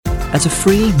As a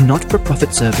free,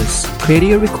 not-for-profit service,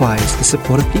 Cradio requires the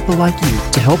support of people like you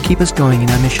to help keep us going in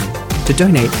our mission. To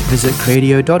donate, visit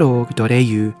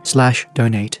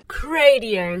cradio.org.au/donate.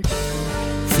 Cradio.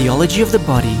 Theology of the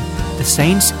Body, the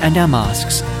Saints and Our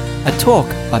Masks. A talk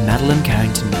by Madeline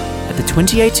Carrington at the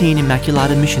 2018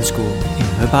 Immaculata Mission School in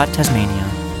Hobart, Tasmania.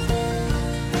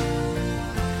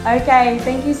 Okay,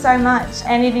 thank you so much.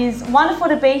 And it is wonderful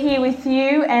to be here with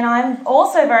you, and I'm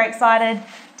also very excited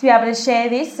to be able to share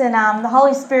this. And the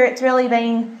Holy Spirit's really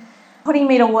been putting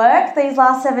me to work these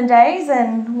last 7 days.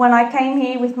 And when I came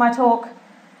here with my talk,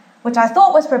 which I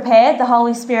thought was prepared, the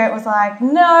Holy Spirit was like,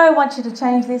 no, I want you to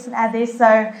change this and add this.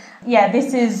 So yeah,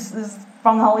 this is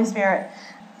from the Holy Spirit.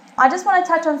 I just want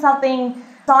to touch on something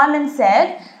Simon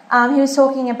said. He was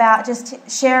talking about just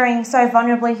sharing so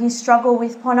vulnerably his struggle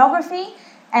with pornography.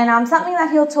 And something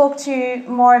that he'll talk to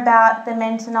more about the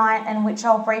men tonight, and which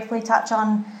I'll briefly touch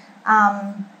on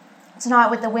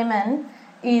tonight with the women,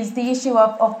 is the issue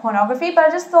of pornography. But I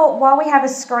just thought while we have a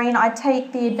screen, I'd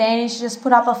take the advantage to just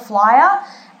put up a flyer.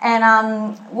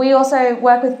 And we also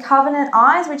work with Covenant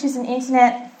Eyes, which is an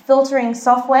internet filtering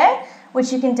software,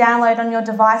 which you can download on your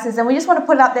devices. And we just want to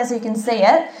put it up there so you can see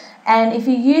it. And if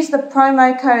you use the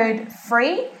promo code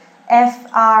FREE,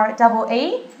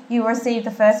 FREE, you will receive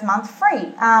the first month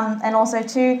free. And also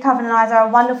too, Covenant Eyes are a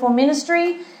wonderful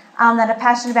ministry that are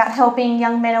passionate about helping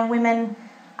young men and women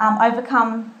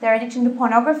overcome their addiction to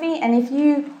pornography. And if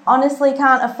you honestly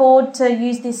can't afford to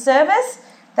use this service,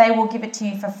 they will give it to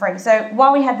you for free. So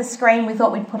while we had the screen, we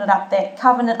thought we'd put it up there,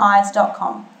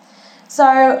 covenanteyes.com.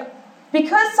 So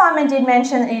because Simon did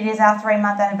mention it is our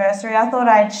 3-month anniversary, I thought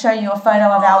I'd show you a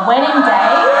photo of our wedding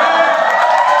day.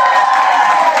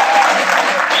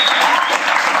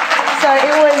 So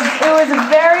it was a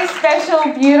very special,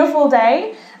 beautiful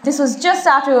day. This was just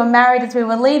after we were married, as we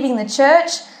were leaving the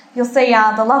church. You'll see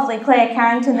the lovely Claire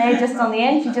Carrington there just on the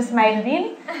end. She just made it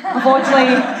in.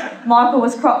 Unfortunately, Michael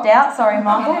was cropped out. Sorry,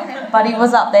 Michael. But he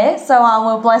was up there. So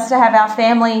we're blessed to have our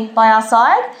family by our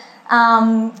side.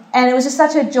 And it was just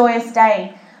such a joyous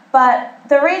day. But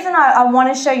the reason I want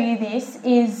to show you this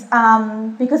is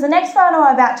because the next photo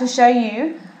I'm about to show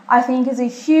you, I think, is a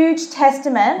huge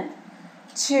testament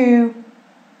to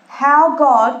how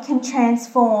God can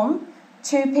transform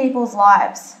two people's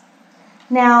lives.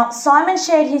 Now, Simon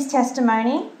shared his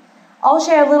testimony. I'll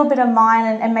share a little bit of mine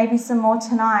and maybe some more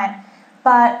tonight.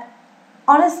 But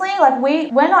honestly,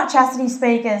 we're not chastity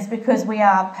speakers because we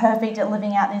are perfect at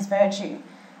living out this virtue.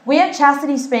 We are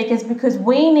chastity speakers because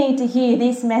we need to hear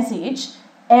this message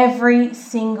every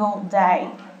single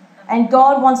day. And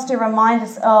God wants to remind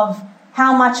us of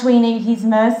how much we need his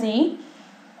mercy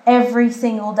every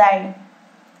single day.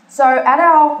 So at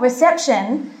our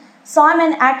reception,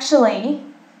 Simon actually,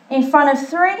 in front of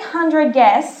 300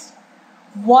 guests,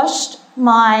 washed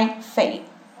my feet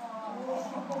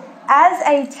as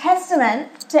a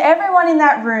testament to everyone in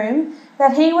that room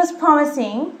that he was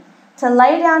promising to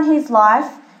lay down his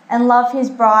life and love his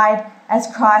bride as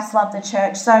Christ loved the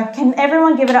church. So can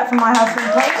everyone give it up for my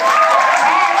husband, please?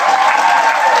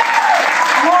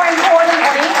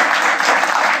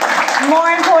 And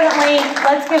more importantly,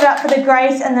 let's give it up for the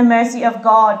grace and the mercy of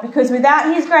God, because without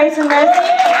his grace and mercy,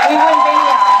 we wouldn't be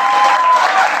here.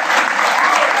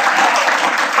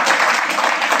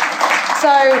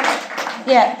 So,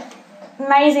 yeah,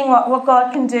 amazing what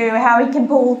God can do, how he can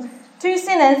pull two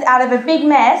sinners out of a big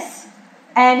mess,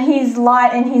 and his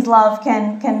light and his love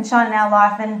can shine in our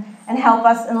life and help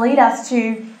us and lead us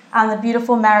to the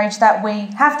beautiful marriage that we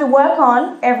have to work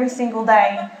on every single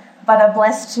day, but are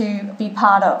blessed to be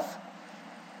part of.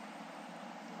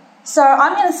 So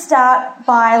I'm going to start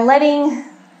by letting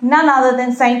none other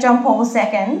than St. John Paul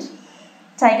II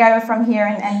take over from here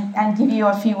and give you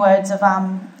a few words of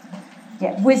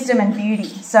wisdom and beauty.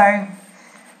 So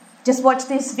just watch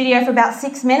this video for about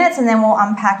 6 minutes and then we'll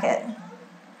unpack it.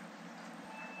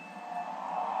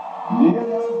 Dear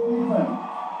women,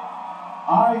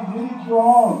 I greet you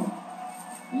all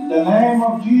in the name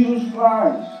of Jesus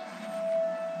Christ.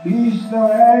 He is the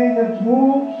way, the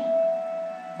truth,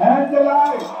 and the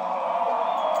life.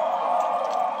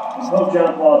 When Pope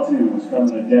John Paul II was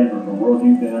coming to Denver for World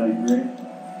Youth in '93,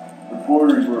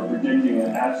 reporters were predicting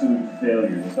an absolute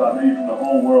failure. They thought maybe from the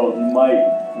whole world he might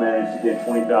manage to get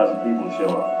 20,000 people to show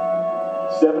up.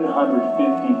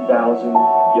 750,000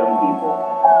 young people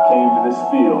came to this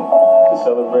field to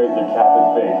celebrate their Catholic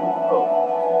faith with the Pope.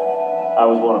 I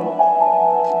was one of them.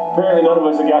 Apparently none of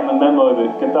us had gotten the memo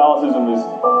that Catholicism is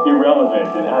irrelevant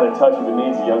and out of touch with the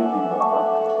needs of young people.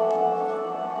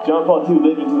 John Paul II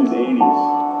lived into his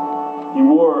 80s. He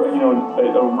wore, a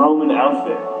Roman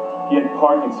outfit. He had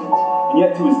Parkinson's. And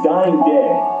yet to his dying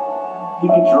day, he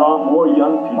could draw more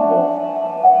young people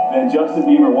than Justin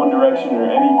Bieber, One Direction, or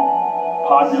any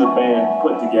popular band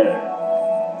put together.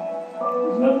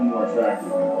 There's nothing more attractive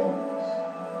than holiness.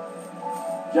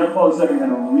 John Paul II had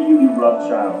a really rough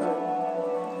childhood.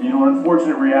 You know, an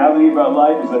unfortunate reality about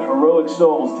life is that heroic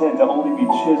souls tend to only be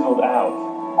chiseled out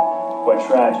by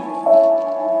tragedy.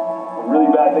 When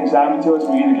really bad things happen to us,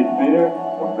 we either get bitter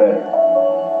or better.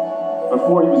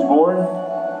 Before he was born,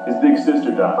 his big sister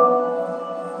died.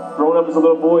 Growing up as a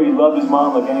little boy, he loved his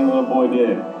mom like any little boy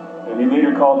did, and he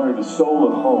later called her the soul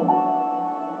of home.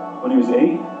 When he was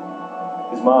 8,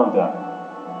 his mom died.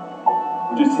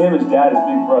 With just him, his dad, his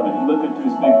big brother, he looked up to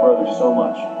his big brother so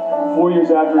much. 4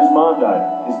 years after his mom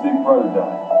died, his big brother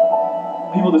died.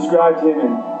 People described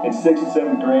him in 6th and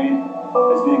 7th grade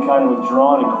as being kind of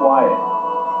withdrawn and quiet.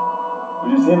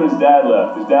 With just him and his dad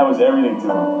left, his dad was everything to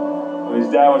him.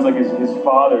 His dad was like his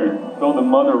father, filled the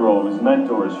mother role, his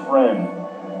mentor, his friend.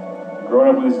 Growing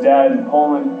up with his dad in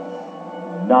Poland,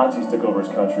 the Nazis took over his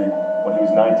country when he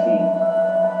was 19.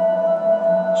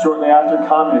 Shortly after,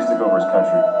 communists took over his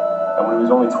country. And when he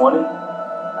was only 20,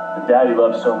 the dad he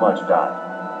loved so much died.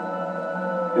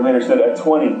 He later said, at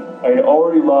 20, I had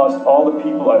already lost all the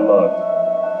people I loved,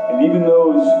 and even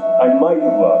those I might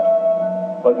have loved,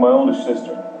 like my older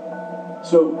sister.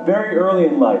 So very early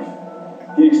in life,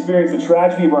 he experienced the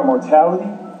tragedy of our mortality,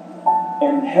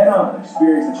 and head-on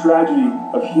experienced the tragedy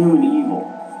of human evil.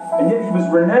 And yet he was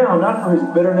renowned not for his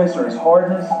bitterness or his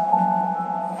hardness.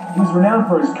 He was renowned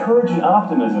for his courage and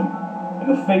optimism in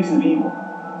the face of evil.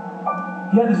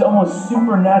 He had this almost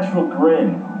supernatural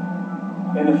grin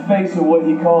in the face of what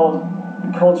he called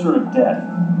the culture of death.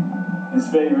 His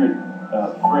favorite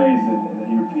phrase that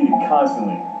he repeated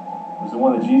constantly was the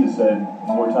one that Jesus said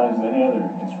more times than any other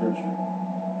in Scripture.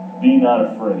 Be not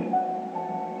afraid.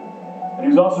 And he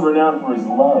was also renowned for his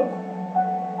love.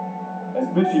 As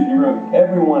bishop, he wrote,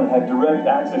 everyone had direct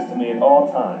access to me at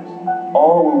all times.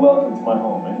 All were welcome to my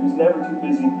home. And he was never too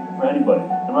busy for anybody,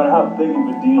 no matter how big of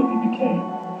a deal he became.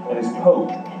 And as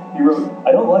Pope, he wrote,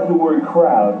 I don't like the word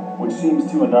crowd, which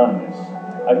seems too anonymous.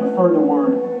 I prefer the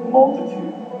word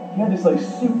multitude. He had this like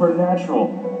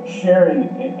supernatural sharing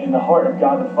in the heart of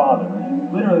God the Father.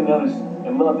 He literally noticed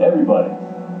and loved everybody.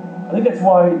 I think that's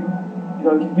why,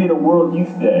 being a World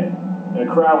Youth Day in a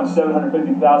crowd with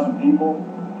 750,000 people,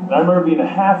 and I remember being a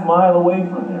half mile away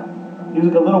from him. He was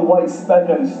like a little white speck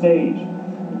on the stage,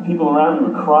 and people around me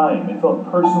were crying. They felt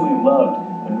personally loved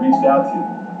and reached out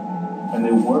to. And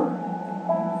they were.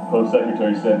 The Pope's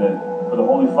secretary said that for the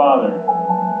Holy Father,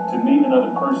 to meet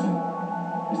another person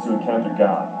is to encounter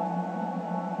God.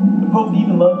 The Pope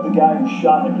even loved the guy who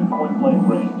shot him at point-blank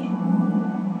range.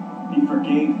 He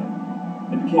forgave him.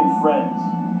 They became friends.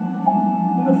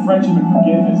 And the friendship and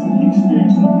forgiveness that he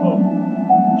experienced in the Pope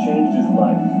changed his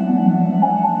life.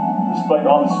 Despite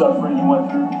all the suffering he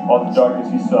went through, all the darkness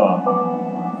he saw,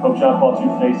 Pope John Paul II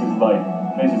faces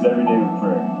every day with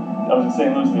prayer. I was in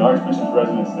St. Louis in the Archbishop's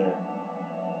residence there,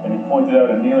 and he pointed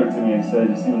out a kneeler to me and said,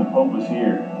 you see, when the Pope was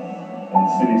here in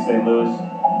the city of St. Louis,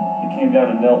 he came down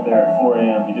and knelt there at 4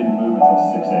 a.m. He didn't move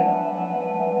until 6 a.m.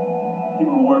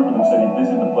 People who worked with him said he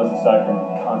visited the Blessed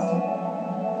Sacrament constantly.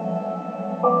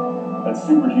 That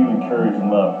superhuman courage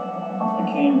and love,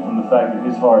 it came from the fact that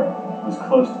his heart was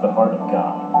close to the heart of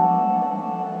God.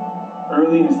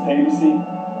 Early in his papacy,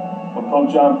 when Pope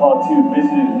John Paul II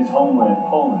visited his homeland,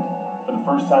 Poland, for the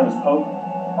first time as Pope,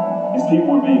 his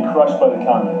people were being crushed by the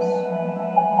communists,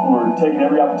 who were taking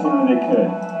every opportunity they could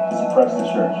to suppress the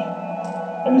church.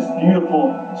 And this beautiful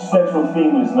central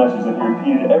theme of his message that he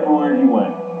repeated everywhere he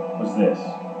went was this: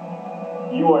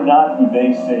 you are not who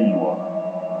they say you are.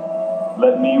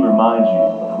 Let me remind you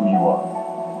of who you are.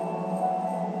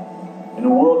 In a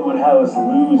world that would have us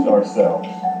lose ourselves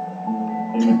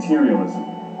in materialism,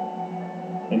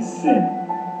 in sin,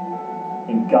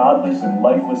 in godless and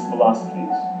lifeless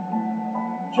philosophies,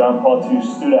 John Paul II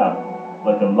stood out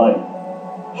like a light,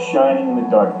 shining in the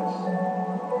darkness,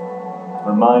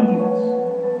 reminding us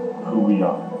of who we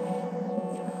are.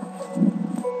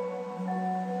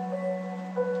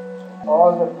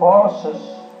 All the forces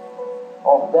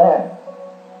of death,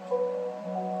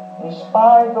 in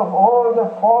spite of all the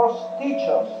false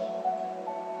teachers,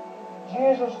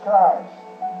 Jesus Christ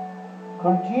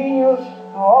continues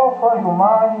to offer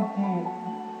humanity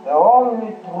the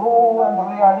only true and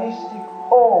realistic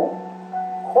hope.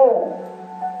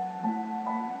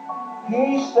 He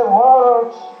is the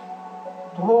world's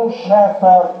true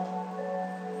shepherd.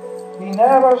 He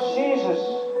never ceases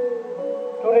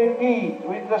to repeat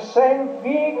with the same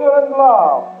vigor and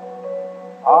love,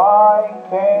 I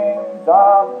came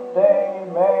that they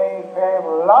may have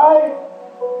life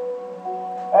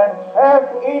and have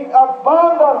it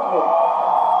abundantly.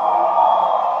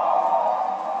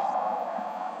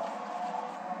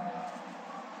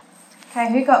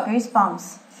 Okay, who got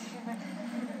goosebumps?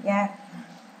 Yeah.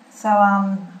 So,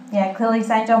 clearly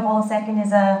St. John Paul II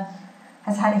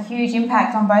has had a huge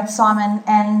impact on both Simon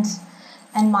and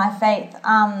my faith.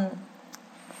 And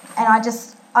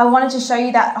I wanted to show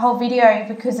you that whole video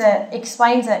because it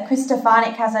explains it. Chris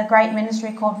Stefanik has a great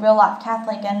ministry called Real Life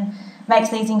Catholic and makes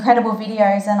these incredible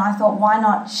videos, and I thought, why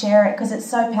not share it? Because it's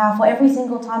so powerful. Every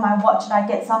single time I watch it, I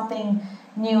get something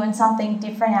new and something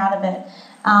different out of it.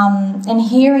 And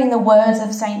hearing the words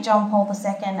of St. John Paul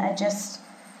II are just,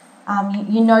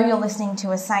 you know you're listening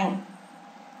to a saint.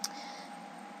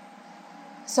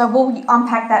 So we'll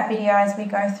unpack that video as we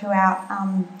go throughout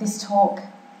this talk.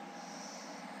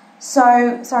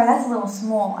 So, sorry, that's a little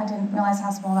small. I didn't realise how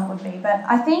small that would be. But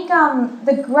I think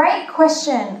the great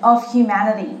question of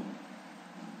humanity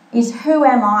is, who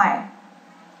am I?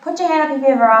 Put your hand up if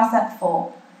you ever asked that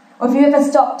before. Or if you ever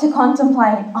stopped to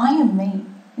contemplate, I am me.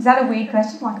 Is that a weird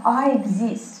question? Like, I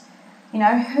exist. You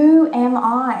know, who am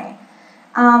I?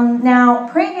 Now,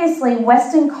 previously,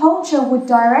 Western culture would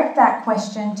direct that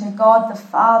question to God the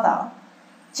Father.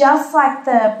 Just like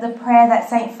the prayer that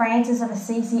St. Francis of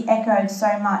Assisi echoed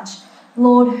so much.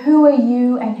 Lord, who are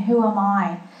you and who am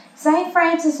I? St.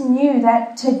 Francis knew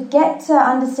that to get to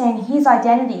understand his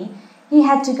identity, he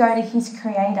had to go to his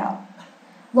Creator.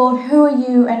 Lord, who are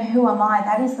you and who am I?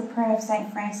 That is the prayer of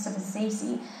St. Francis of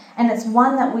Assisi, and it's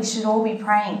one that we should all be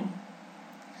praying.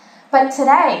 But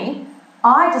today,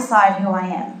 I decide who I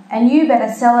am, and you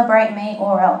better celebrate me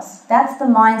or else. That's the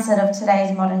mindset of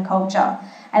today's modern culture.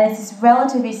 And it's this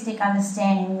relativistic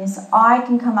understanding, this I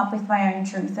can come up with my own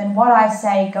truth, and what I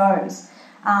say goes.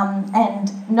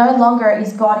 And no longer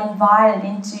is God invited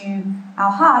into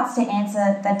our hearts to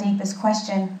answer the deepest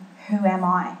question, who am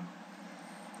I?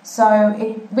 So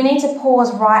we need to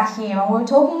pause right here. When we're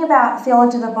talking about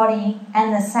theology of the body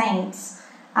and the saints,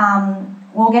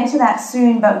 we'll get to that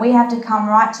soon, but we have to come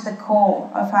right to the core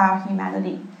of our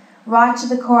humanity, right to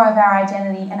the core of our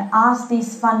identity, and ask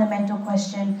this fundamental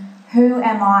question, who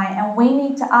am I? And we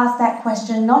need to ask that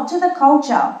question not to the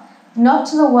culture, not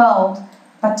to the world,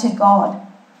 but to God.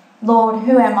 Lord,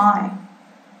 who am I?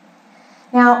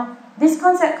 Now, this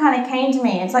concept kind of came to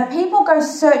me. It's like people go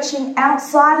searching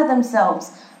outside of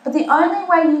themselves, but the only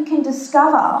way you can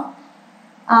discover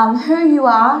who you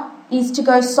are is to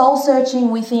go soul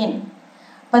searching within.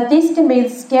 But this can be the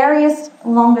scariest,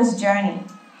 longest journey.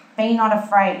 Be not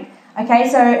afraid. Okay,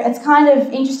 so it's kind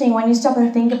of interesting when you stop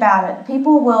and think about it.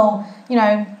 People will,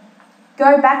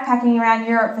 go backpacking around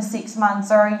Europe for 6 months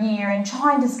or a year and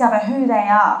try and discover who they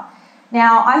are.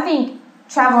 Now, I think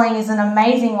travelling is an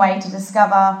amazing way to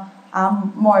discover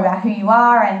more about who you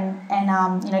are and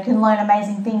can learn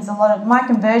amazing things. A lot of my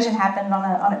conversion happened on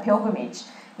a pilgrimage,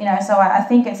 so I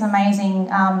think it's amazing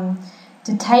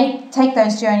to take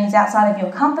those journeys outside of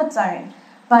your comfort zone,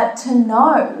 but to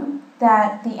know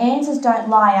that the answers don't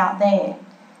lie out there.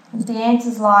 The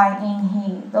answers lie in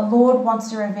here. The Lord wants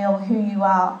to reveal who you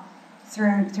are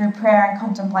through prayer and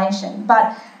contemplation.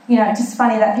 But, it's just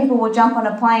funny that people will jump on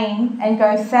a plane and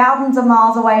go thousands of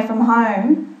miles away from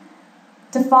home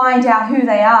to find out who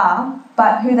they are,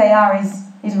 but who they are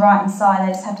is right inside.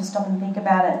 They just have to stop and think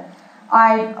about it.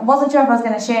 I wasn't sure if I was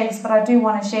going to share this, but I do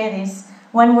want to share this.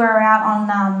 When we were out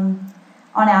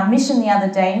on our mission the other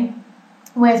day,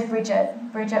 where's Bridget?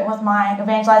 Bridget was my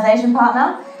evangelisation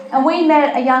partner, and we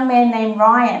met a young man named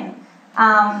Ryan.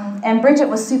 And Bridget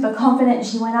was super confident, and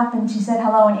she went up and she said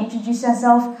hello and introduced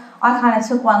herself. I kind of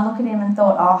took one look at him and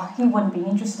thought, he wouldn't be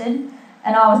interested,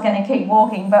 and I was going to keep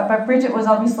walking. But Bridget was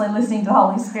obviously listening to the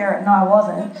Holy Spirit, and I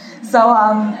wasn't. So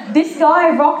this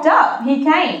guy rocked up. He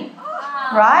came,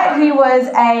 right? He was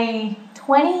a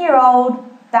 20-year-old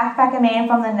backpacker man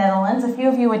from the Netherlands. A few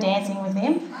of you were dancing with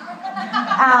him.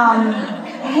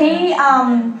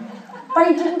 But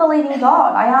he didn't believe in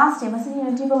God. I asked him, I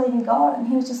said, do you believe in God? And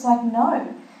he was just like,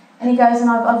 no. And he goes, and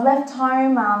I've left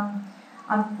home, I'm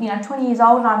 20 years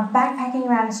old, and I'm backpacking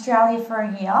around Australia for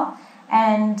a year.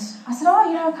 And I said,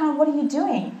 what are you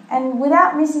doing? And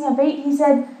without missing a beat, he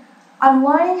said, I'm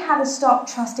learning how to stop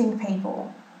trusting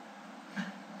people.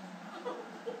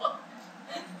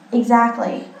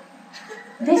 Exactly.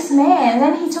 This man,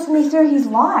 then he took me through his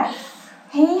life.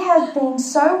 He has been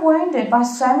so wounded by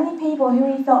so many people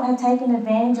who he felt had taken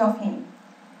advantage of him.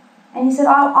 And he said,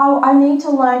 I need to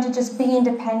learn to just be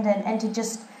independent and to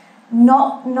just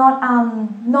not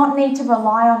need to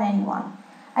rely on anyone.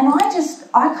 And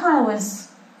I kind of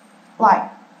was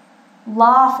like,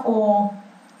 laugh or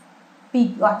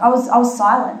be like, I was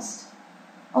silenced.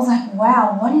 I was like,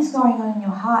 wow, what is going on in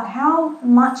your heart? How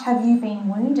much have you been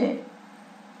wounded?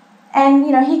 And,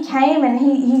 he came and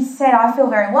he said, I feel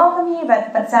very welcome here,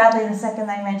 but sadly the second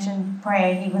they mentioned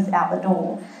prayer, he was out the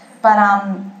door. But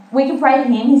we can pray for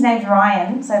him. His name's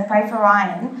Ryan, so pray for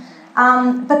Ryan.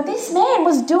 But this man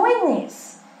was doing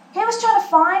this. He was trying to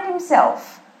find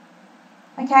himself.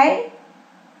 Okay?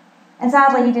 And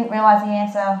sadly he didn't realise the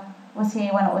answer was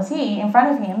here when it was here in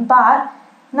front of him, but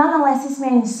nonetheless this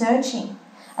man is searching.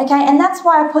 Okay, and that's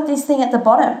why I put this thing at the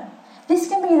bottom. This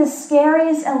can be the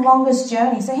scariest and longest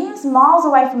journey. So he was miles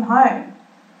away from home.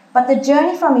 But the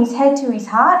journey from his head to his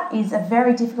heart is a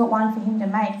very difficult one for him to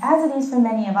make, as it is for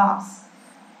many of us.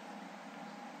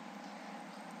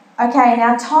 Okay,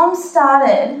 now Tom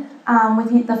started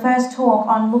with the first talk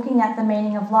on looking at the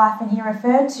meaning of life, and he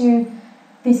referred to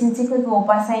this encyclical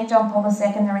by St. John Paul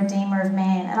II, The Redeemer of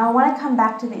Man. And I want to come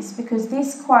back to this because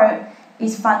this quote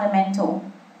is fundamental.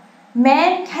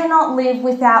 Man cannot live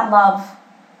without love.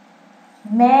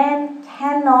 Man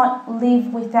cannot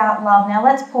live without love. Now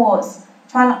let's pause.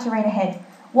 Try not to read ahead.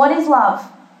 What is love?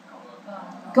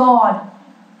 God.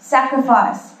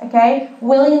 Sacrifice. Okay?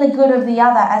 Willing the good of the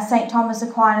other, as St. Thomas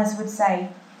Aquinas would say.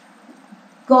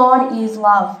 God is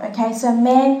love. Okay? So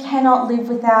man cannot live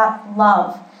without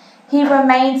love. He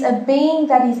remains a being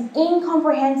that is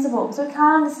incomprehensible. So he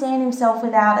can't understand himself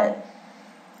without it.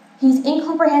 He's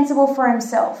incomprehensible for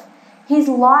himself. His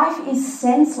life is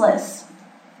senseless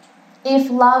if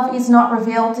love is not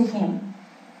revealed to him.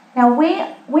 Now we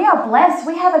are blessed.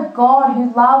 We have a God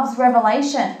who loves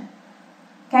revelation.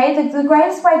 Okay, the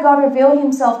greatest way God revealed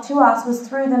himself to us was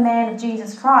through the man of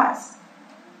Jesus Christ.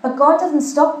 But God doesn't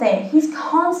stop there. He's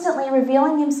constantly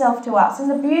revealing himself to us in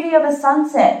the beauty of a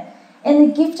sunset, in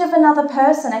the gift of another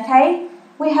person, okay?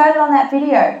 We heard it on that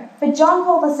video. For John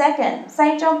Paul II,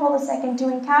 St. John Paul II, to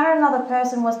encounter another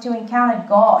person was to encounter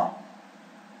God.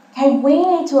 Okay, we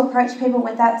need to approach people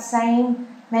with that same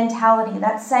mentality,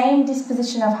 that same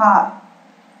disposition of heart.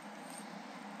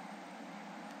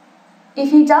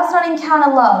 If he does not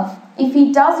encounter love, if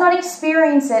he does not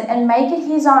experience it and make it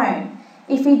his own,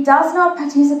 if he does not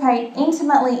participate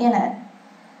intimately in it,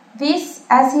 this,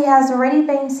 as he has already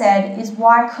been said, is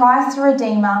why Christ the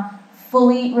Redeemer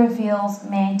fully reveals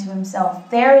man to himself.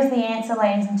 There is the answer,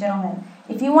 ladies and gentlemen.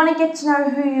 If you want to get to know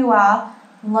who you are,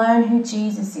 learn who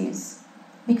Jesus is.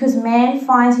 Because man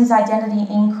finds his identity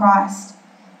in Christ.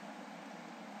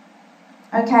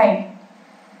 Okay.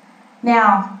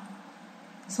 Now,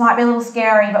 this might be a little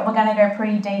scary, but we're going to go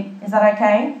pretty deep. Is that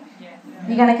okay? Yeah.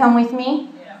 You going to come with me?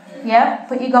 Yeah?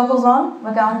 Put your goggles on.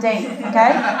 We're going deep,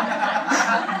 okay?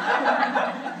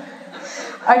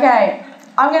 Okay.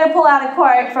 I'm going to pull out a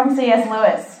quote from C.S.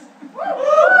 Lewis.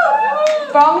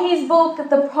 From his book,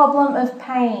 The Problem of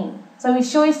Pain. So you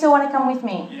sure you still want to come with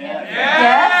me?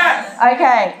 Yes?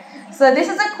 Okay. So this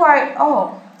is a quote.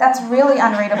 Oh, that's really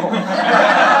unreadable.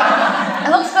 It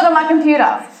looks good on my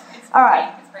computer. All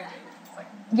right.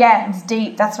 Yeah, it's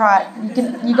deep. That's right.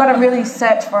 You got to really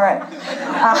search for it.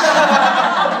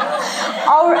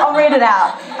 I'll read it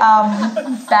out.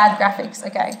 Bad graphics.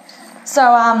 Okay.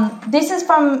 So this is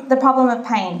from The Problem of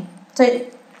Pain. So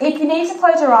if you need to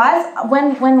close your eyes,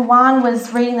 when Juan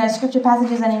was reading those scripture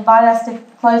passages and invited us to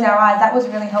close our eyes, that was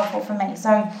really helpful for me.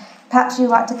 So perhaps you'd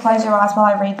like to close your eyes while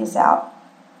I read this out.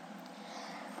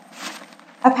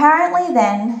 Apparently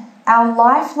then, our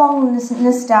lifelong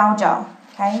nostalgia,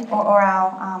 okay, or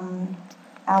our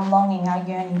longing, our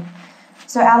yearning.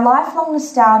 So our lifelong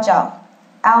nostalgia,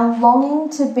 our longing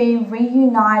to be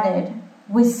reunited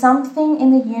with something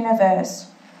in the universe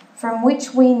from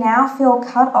which we now feel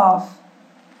cut off,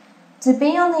 to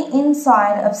be on the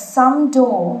inside of some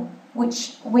door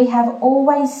which we have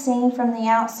always seen from the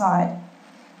outside,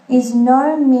 is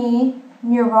no mere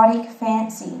neurotic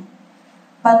fancy,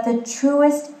 but the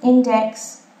truest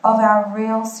index of our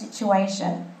real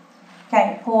situation.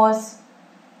 Okay, pause.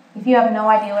 If you have no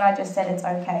idea what I just said, it's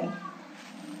okay.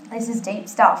 This is deep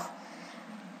stuff.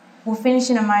 We'll finish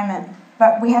in a moment,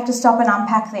 but we have to stop and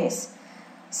unpack this.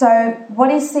 So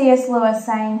what is C.S. Lewis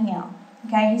saying here?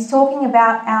 Okay, he's talking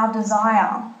about our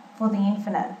desire for the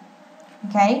infinite.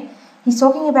 Okay, he's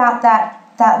talking about that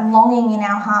longing in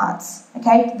our hearts.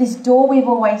 Okay, this door we've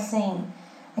always seen.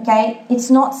 Okay,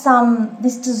 it's not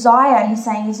this desire, he's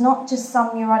saying, is not just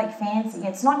some neurotic fancy.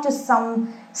 It's not just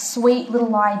some sweet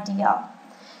little idea.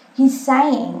 He's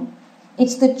saying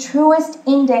it's the truest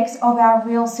index of our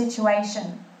real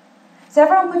situation. So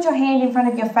everyone put your hand in front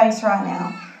of your face right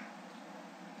now.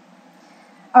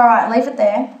 All right, leave it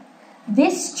there.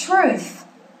 This truth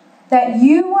that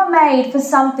you were made for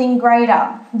something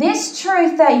greater, this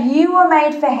truth that you were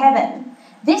made for heaven,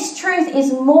 This truth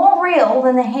is more real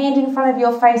than the hand in front of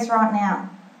your face right now.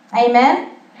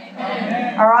 Amen?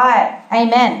 Amen. All right.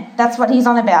 Amen. That's what he's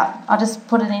on about. I'll just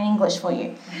put it in English for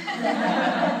you.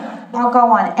 I'll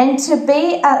go on. And to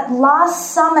be at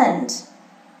last summoned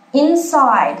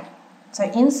inside, so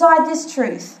inside this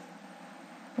truth,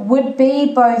 would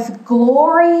be both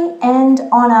glory and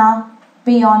honour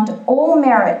beyond all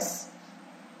merits.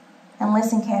 And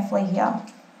listen carefully here.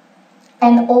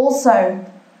 And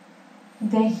also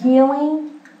the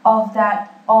healing of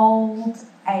that old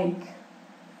ache.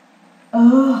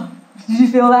 Oh, did you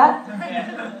feel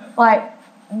that? Like,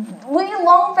 we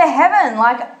long for heaven.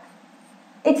 Like,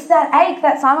 it's that ache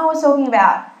that Simon was talking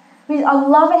about. I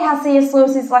love it how C.S.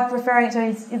 Lewis is like referring to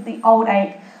is the old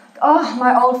ache. Oh,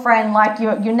 my old friend, like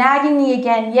you're nagging me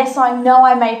again. Yes, I know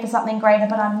I'm made for something greater,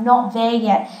 but I'm not there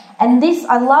yet. And this,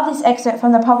 I love this excerpt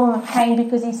from The Problem of Pain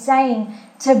because he's saying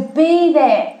to be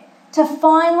there, to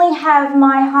finally have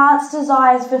my heart's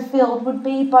desires fulfilled would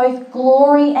be both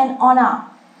glory and honour.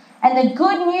 And the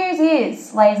good news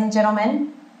is, ladies and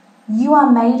gentlemen, you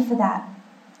are made for that.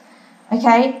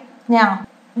 Okay? Now,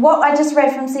 what I just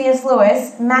read from C.S.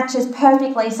 Lewis matches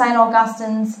perfectly St.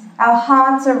 Augustine's, our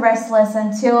hearts are restless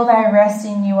until they rest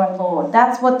in you, O Lord.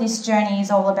 That's what this journey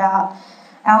is all about.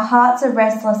 Our hearts are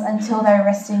restless until they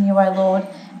rest in you, O Lord.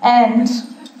 And,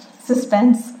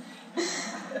 suspense,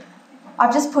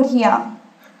 I've just put here,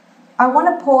 I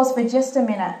want to pause for just a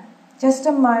minute, just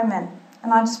a moment,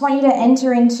 and I just want you to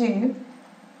enter into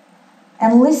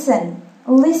and listen.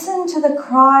 Listen to the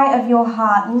cry of your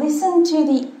heart. Listen to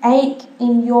the ache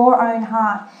in your own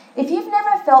heart. If you've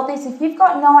never felt this, if you've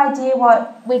got no idea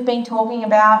what we've been talking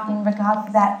about in regard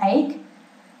to that ache,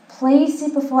 please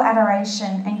sit before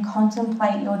adoration and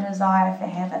contemplate your desire for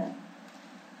heaven.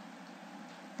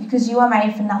 Because you are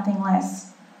made for nothing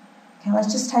less. Okay,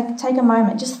 let's just take a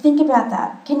moment. Just think about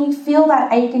that. Can you feel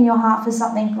that ache in your heart for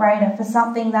something greater, for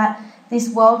something that this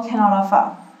world cannot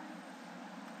offer?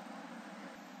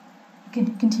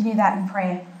 Could continue that in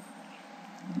prayer.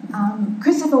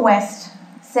 Christopher West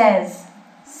says,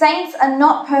 saints are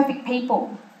not perfect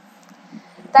people.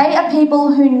 They are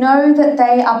people who know that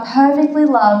they are perfectly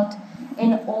loved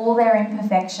in all their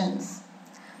imperfections.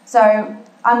 So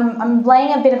I'm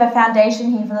laying a bit of a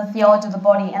foundation here for the theology of the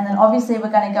body, and then obviously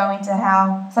we're going to go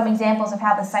into some examples of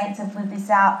how the saints have lived this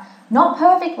out, not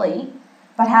perfectly,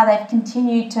 but how they've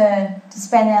continued to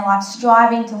spend their life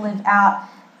striving to live out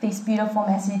this beautiful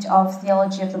message of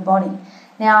theology of the body.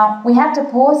 Now, we have to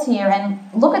pause here and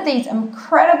look at these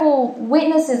incredible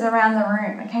witnesses around the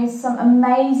room, okay? Some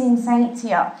amazing saints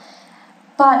here.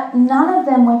 But none of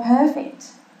them were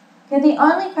perfect. Okay, the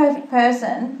only perfect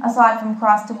person, aside from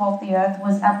Christ to walk the earth,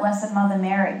 was our Blessed Mother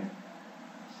Mary.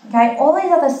 Okay, all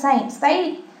these other saints,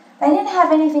 they didn't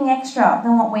have anything extra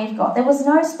than what we've got. There was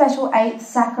no special eighth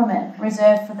sacrament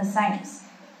reserved for the saints.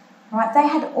 Right? They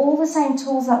had all the same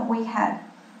tools that we had.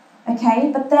 Okay,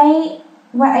 but they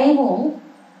were able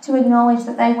to acknowledge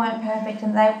that they weren't perfect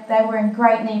and they were in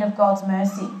great need of God's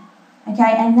mercy.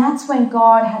 Okay, and that's when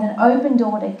God had an open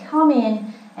door to come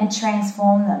in and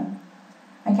transform them.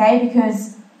 Okay,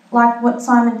 because like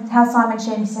how Simon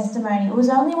shared his testimony, it was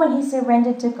only when he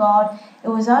surrendered to God, it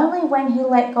was only when he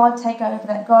let God take over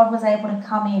that God was able to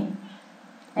come in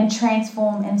and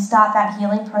transform and start that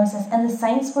healing process. And the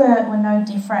saints were no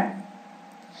different.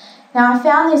 Now, I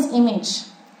found this image.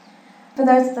 For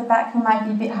those at the back who might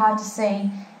be a bit hard to see,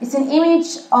 it's an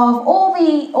image of all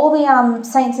the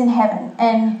saints in heaven,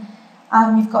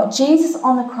 and you've got Jesus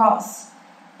on the cross,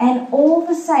 and all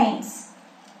the saints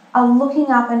are looking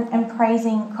up and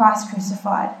praising Christ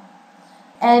crucified.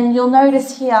 And you'll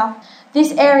notice here,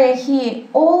 this area here,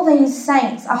 all these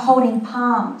saints are holding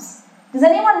palms. Does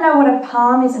anyone know what a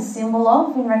palm is a symbol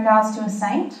of in regards to a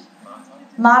saint?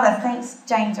 Martyr, thanks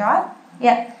James, right?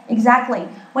 Yeah, exactly.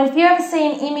 If you ever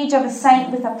see an image of a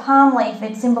saint with a palm leaf,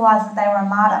 it symbolises they were a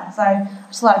martyr. So I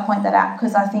just like to point that out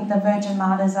because I think the virgin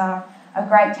martyrs are a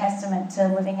great testament to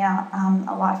living out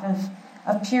a life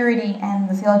of purity and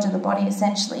the theology of the body,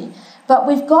 essentially. But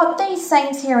we've got these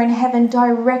saints here in heaven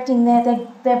directing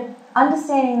they're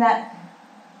understanding that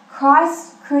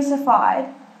Christ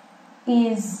crucified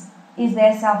is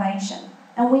their salvation.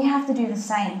 And we have to do the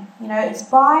same. You know, it's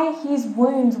by his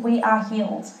wounds we are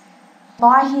healed.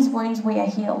 By his wounds we are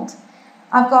healed.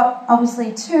 I've got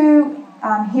obviously two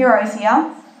heroes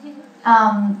here,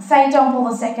 St. John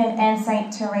Paul II and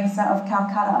St. Teresa of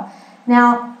Calcutta.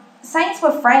 Now, saints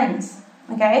were friends,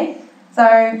 okay?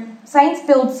 So saints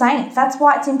build saints. That's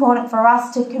why it's important for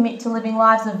us to commit to living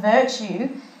lives of virtue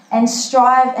and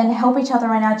strive and help each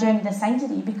other in our journey to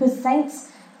sanctity, because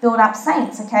saints build up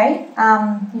saints, okay?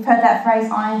 You've heard that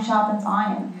phrase, iron sharpens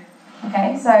iron.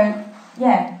 Okay, so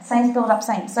yeah, saints build up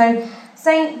saints. So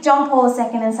St. John Paul II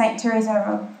and St. Teresa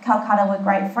of Calcutta were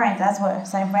great friends, as were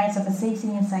St. Francis of Assisi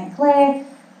and St. Clare,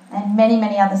 and many,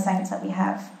 many other saints that we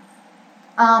have.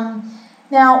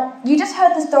 Now, you just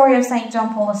heard the story of St.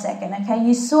 John Paul II, okay?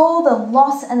 You saw the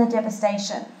loss and the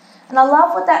devastation. And I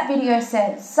love what that video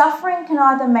says. Suffering can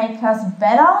either make us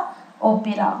better or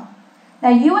bitter. Now,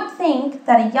 you would think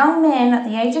that a young man at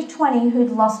the age of 20 who'd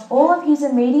lost all of his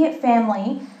immediate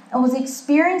family and was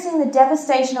experiencing the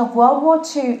devastation of World War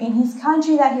II in his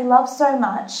country that he loved so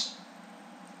much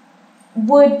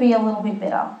would be a little bit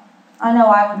bitter. I know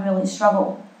I would really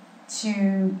struggle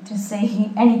to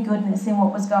see any goodness in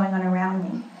what was going on around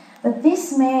me. But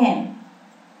this man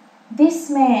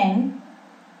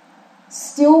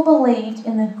still believed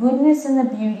in the goodness and the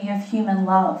beauty of human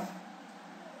love.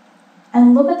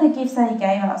 And look at the gifts that he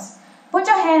gave us. Put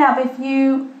your hand up if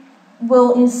you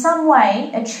will in some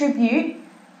way attribute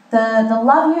the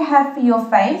love you have for your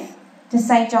faith to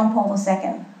St. John Paul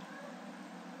II.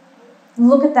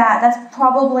 Look at that. That's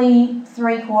probably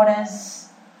 3/4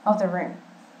 of the room.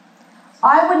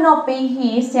 I would not be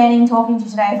here standing talking to you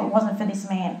today if it wasn't for this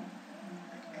man.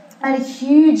 I had a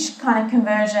huge kind of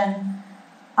conversion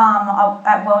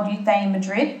at World Youth Day in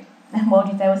Madrid. And World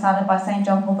Youth Day was started by St.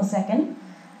 John Paul II.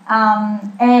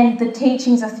 And the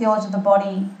teachings of Theology of the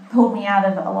Body pulled me out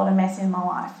of a lot of mess in my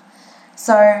life.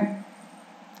 So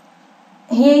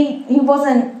he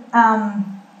wasn't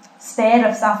spared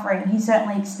of suffering. He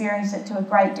certainly experienced it to a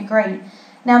great degree.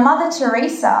 Now, Mother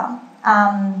Teresa,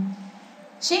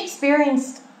 she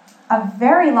experienced a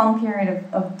very long period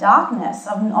of darkness,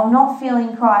 of not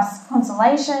feeling Christ's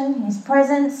consolation, his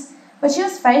presence, but she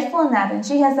was faithful in that. And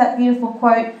she has that beautiful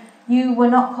quote, "You were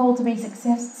not called to be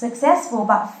successful,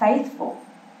 but faithful."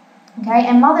 Okay,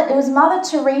 and it was Mother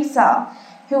Teresa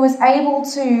who was able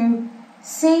to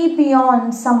see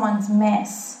beyond someone's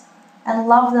mess and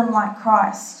love them like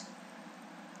Christ.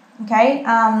 Okay,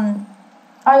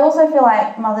 I also feel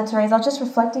like Mother Teresa, I was just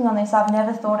reflecting on this, I've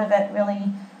never thought of it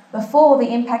really before,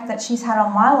 the impact that she's had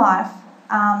on my life.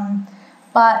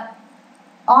 But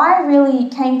I really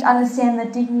came to understand the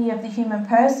dignity of the human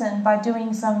person by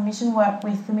doing some mission work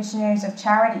with the Missionaries of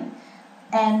Charity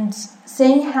and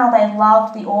seeing how they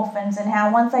loved the orphans and how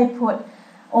once they put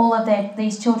all of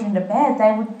these children to bed,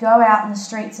 they would go out in the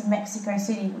streets of Mexico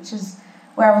City, which is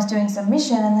where I was doing some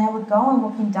mission, and they would go and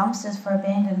look in dumpsters for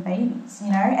abandoned babies,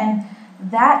 and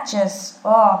that just,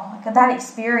 that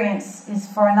experience is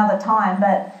for another time,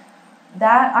 but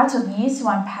that I took years to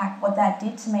unpack what that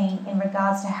did to me in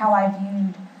regards to how I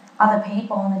viewed other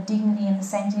people and the dignity and the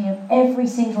sanctity of every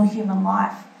single human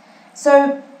life.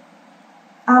 So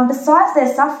besides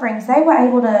their sufferings, they were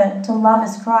able to love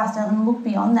as Christ and look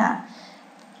beyond that.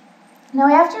 Now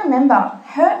we have to remember,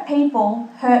 hurt people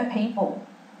hurt people.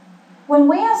 When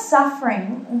we are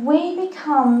suffering, we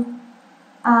become,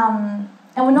 and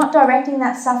we're not directing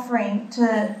that suffering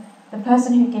to the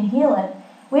person who can heal it,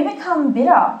 we become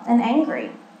bitter and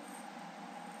angry.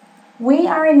 We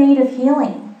are in need of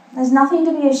healing. There's nothing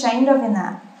to be ashamed of in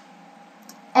that.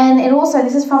 And it also,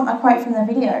 this is from a quote from the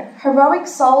video, heroic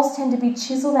souls tend to be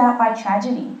chiseled out by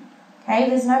tragedy. Okay,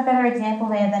 there's no better example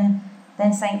there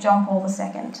than St. John Paul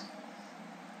II.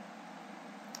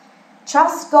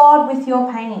 Trust God with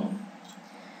your pain.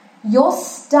 Your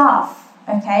stuff,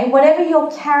 okay, whatever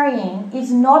you're carrying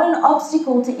is not an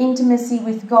obstacle to intimacy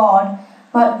with God,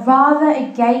 but rather a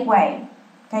gateway,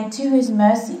 okay, to his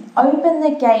mercy. Open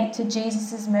the gate to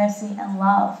Jesus' mercy and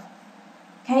love.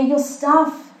 Okay, your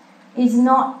stuff is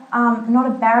not a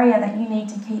barrier that you need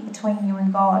to keep between you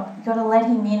and God. You've got to let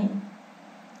him in.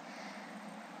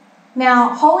 Now,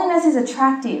 holiness is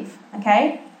attractive,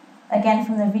 okay? Again,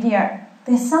 from the video.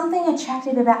 There's something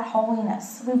attractive about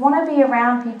holiness. We want to be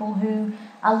around people who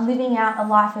are living out a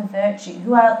life of virtue,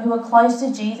 who are close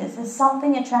to Jesus. There's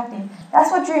something attractive.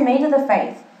 That's what drew me to the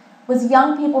faith, was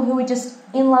young people who were just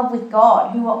in love with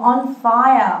God, who were on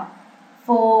fire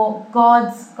for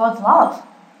God's love.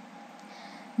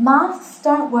 Masks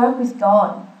don't work with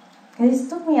God. This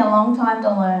took me a long time to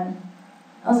learn.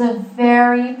 It was a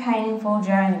very painful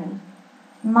journey.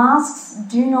 Masks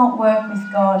do not work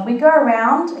with God. We go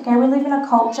around, okay, we live in a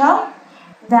culture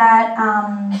that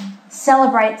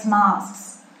celebrates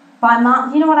masks.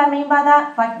 You know what I mean by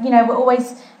that? Like, we're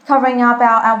always covering up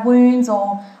our wounds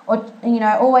or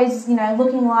always,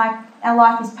 looking like our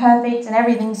life is perfect and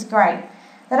everything's great.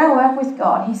 They don't work with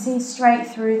God. He sees straight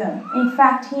through them. In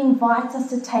fact, he invites us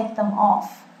to take them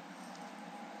off.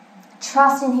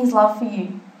 Trust in his love for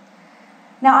you.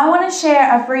 Now, I want to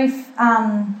share a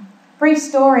brief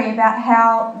story about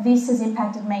how this has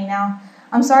impacted me. Now,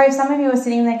 I'm sorry if some of you are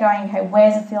sitting there going, okay,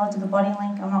 where's the theology of the body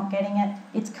link? I'm not getting it.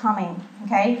 It's coming,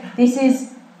 okay? This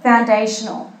is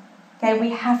foundational, okay? We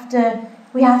have to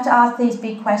ask these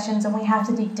big questions, and we have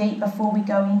to dig deep before we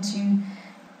go into,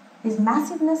 is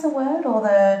massiveness a word, or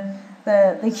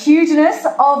the hugeness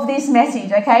of this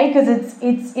message, okay? Because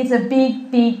it's a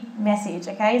big message,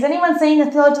 okay? Has anyone seen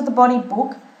the Theology of the Body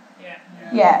book?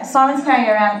 Yeah, Simon's carrying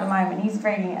it around at the moment. He's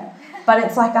reading it. But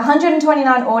it's like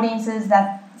 129 audiences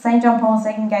that St. John Paul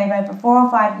II gave over 4 or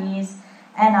 5 years.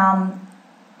 And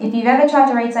if you've ever tried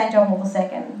to read St. John Paul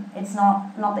II, it's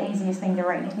not the easiest thing to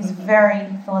read. He's very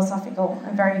philosophical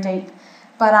and very deep.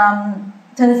 But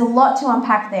so there's a lot to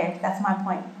unpack there. That's my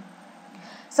point.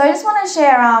 So I just want to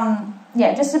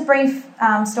share, just a brief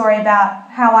story about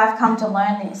how I've come to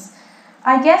learn this.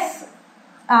 I guess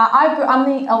I'm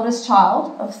the eldest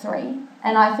child of 3,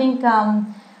 and I think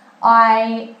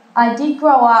I did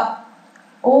grow up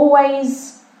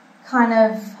always kind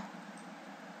of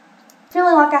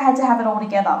feeling like I had to have it all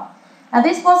together. Now,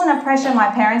 this wasn't a pressure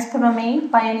my parents put on me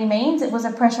by any means. It was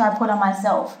a pressure I put on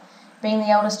myself. Being the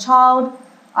eldest child,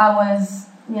 I was,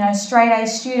 straight A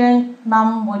student.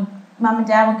 Mum and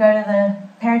Dad would go to the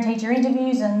parent-teacher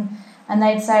interviews and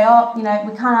they'd say, we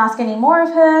can't ask any more of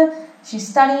her. She's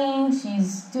studying,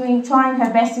 she's trying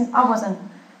her best. And I wasn't,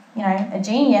 a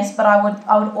genius, but I would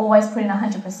always put in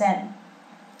 100%.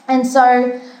 And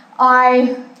so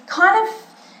I kind of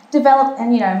developed,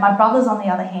 and my brother's on the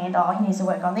other hand, he needs to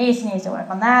work on this, he needs to work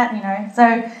on that,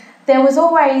 So there was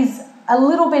always a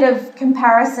little bit of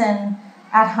comparison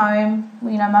at home.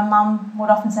 My mum would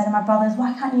often say to my brothers,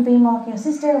 why can't you be more like your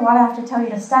sister? Why do I have to tell you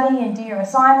to study and do your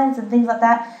assignments and things like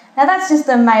that? Now that's just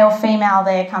the male-female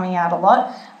there coming out a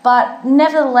lot. But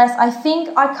nevertheless, I think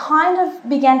I kind of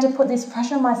began to put this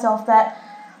pressure on myself that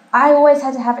I always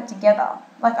had to have it together.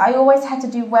 Like I always had to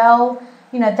do well.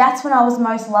 That's when I was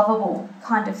most lovable,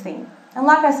 kind of thing. And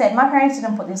like I said, my parents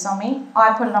didn't put this on me.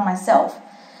 I put it on myself.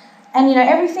 And,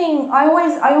 everything, I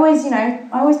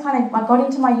got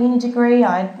into my uni degree.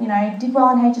 I, did well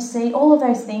in HSC, all of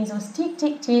those things. It was tick,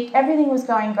 tick, tick. Everything was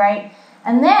going great.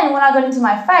 And then when I got into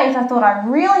my faith, I thought I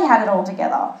really had it all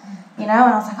together, and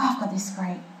I was like, I've got this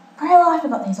great prayer life. I've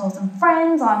got these awesome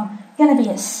friends. I'm going to be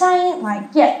a saint.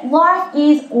 Life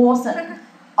is awesome.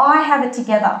 I have it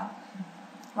together,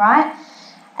 right?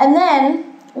 And then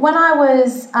when I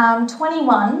was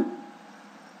 21,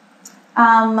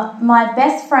 my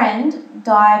best friend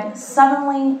died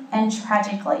suddenly and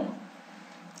tragically.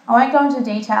 I won't go into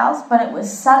details, but it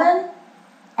was sudden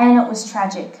and it was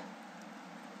tragic.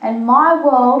 And my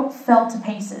world fell to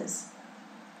pieces.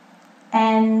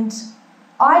 And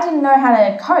I didn't know how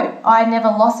to cope. I had never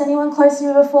lost anyone close to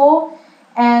me before,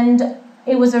 and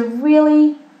it was a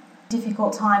really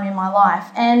difficult time in my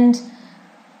life. And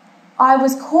I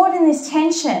was caught in this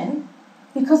tension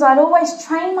because I'd always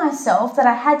trained myself that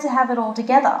I had to have it all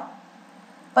together.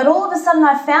 But all of a sudden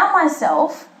I found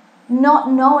myself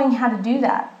not knowing how to do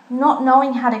that, not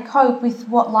knowing how to cope with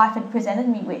what life had presented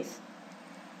me with.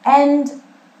 And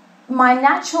my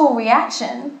natural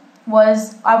reaction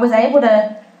was I was able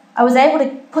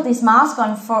to put this mask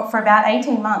on for about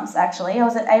 18 months, actually. I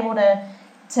was able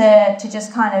to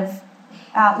just kind of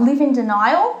live in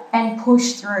denial and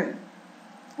push through.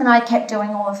 And I kept doing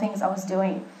all the things I was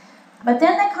doing. But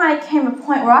then there kind of came a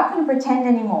point where I couldn't pretend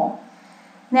anymore.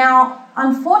 Now,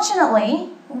 unfortunately,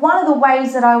 one of the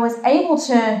ways that I was able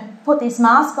to put this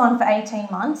mask on for 18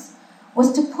 months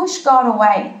was to push God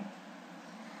away.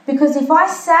 Because if I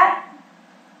sat,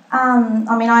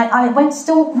 I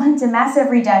still went to Mass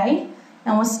every day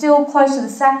and was still close to the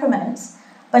sacraments.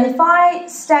 But if I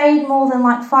stayed more than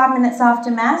 5 minutes after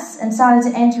Mass and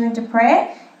started to enter into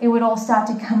prayer, it would all start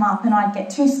to come up and I'd get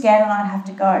too scared and I'd have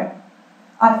to go.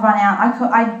 I'd run out.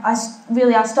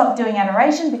 I stopped doing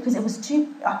adoration because it was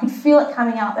I could feel it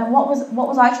coming up. And what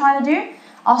was I trying to do?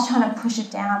 I was trying to push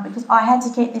it down because I had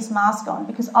to keep this mask on,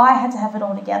 because I had to have it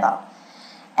all together.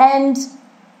 And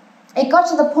it got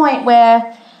to the point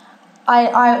where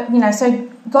so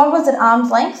God was at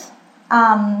arm's length,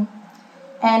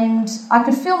 and I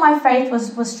could feel my faith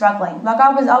was struggling.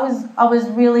 I was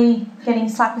really getting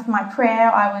slack with my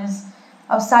prayer. I was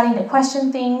starting to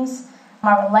question things.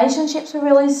 My relationships were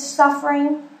really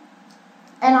suffering.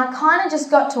 And I kind of just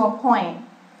got to a point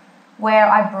where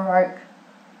I broke.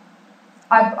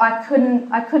 I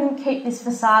couldn't keep this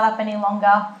facade up any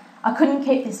longer. I couldn't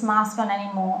keep this mask on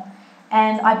anymore.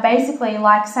 And I basically,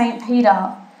 like St.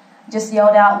 Peter, just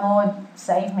yelled out, Lord,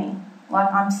 save me.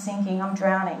 I'm sinking, I'm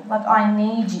drowning. I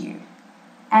need you.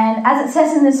 And as it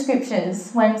says in the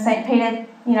scriptures, when St. Peter,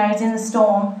 is in the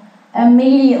storm,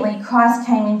 immediately Christ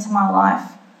came into my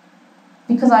life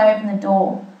because I opened the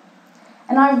door.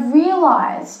 And I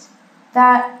realised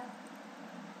that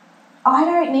I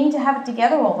don't need to have it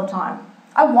together all the time.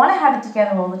 I want to have it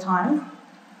together all the time,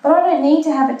 but I don't need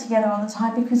to have it together all the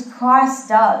time because Christ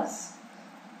does.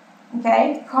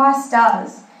 Okay? Christ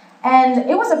does. And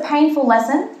it was a painful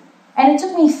lesson, and it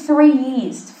took me 3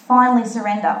 years to finally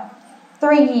surrender.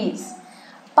 3 years.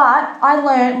 But I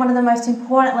learned one of the most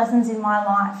important lessons in my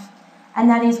life, and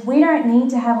that is we don't need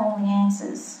to have all the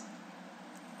answers.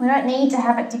 We don't need to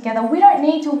have it together. We don't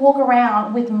need to walk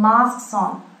around with masks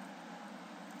on.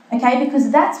 Okay, because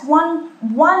that's one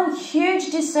huge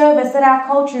disservice that our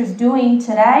culture is doing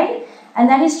today, and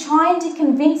that is trying to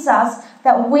convince us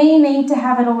that we need to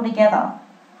have it all together.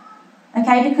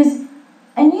 Okay, because,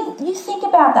 and you think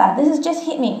about that, this has just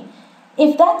hit me.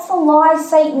 If that's the lie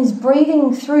Satan is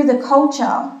breathing through the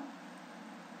culture,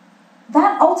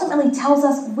 that ultimately tells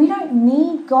us we don't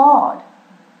need God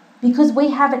because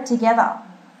we have it together.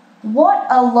 What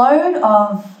a load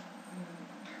of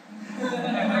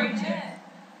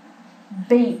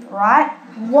beep, right?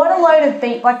 What a load of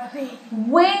beep. Like,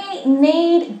 we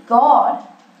need God.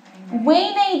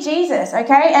 We need Jesus,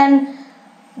 okay? And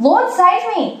Lord,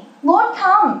 save me. Lord,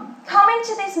 come. Come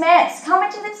into this mess. Come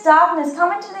into this darkness.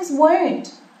 Come into this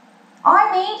wound.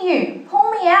 I need you.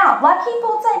 Pull me out. Like he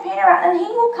pulled St. Peter out, and he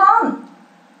will come.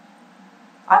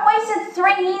 I wasted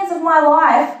 3 years of my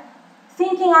life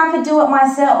thinking I could do it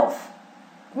myself.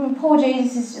 And poor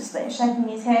Jesus is just there shaking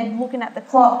his head, looking at the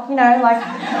clock, like,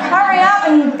 hurry up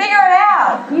and figure it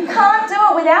out. You can't do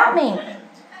it without me.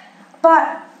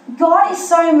 But God is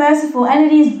so merciful, and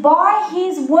it is by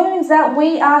his wounds that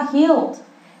we are healed.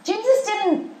 Jesus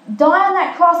didn't die on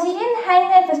that cross. He didn't hang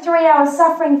there for 3 hours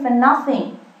suffering for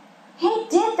nothing. He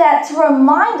did that to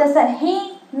remind us that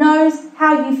he knows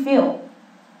how you feel.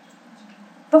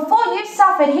 Before you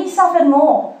suffered, he suffered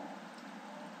more.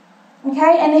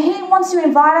 Okay, and he wants to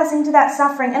invite us into that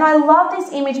suffering. And I love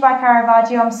this image by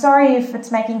Caravaggio. I'm sorry if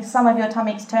it's making some of your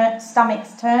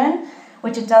stomachs turn,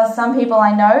 which it does some people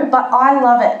I know, but I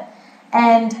love it.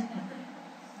 And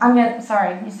you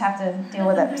just have to deal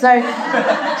with it. So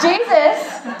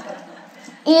Jesus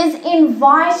is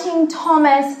inviting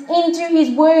Thomas into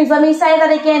his wounds. Let me say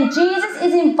that again. Jesus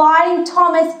is inviting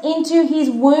Thomas into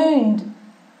his wound.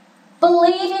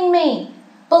 Believe in me.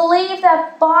 Believe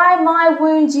that by my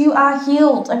wounds you are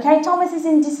healed. Okay, Thomas is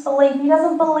in disbelief. He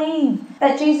doesn't believe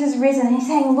that Jesus is risen. He's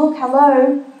saying, look,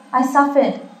 hello, I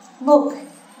suffered. Look.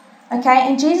 Okay,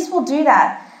 and Jesus will do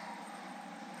that.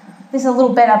 This is a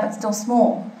little better, but still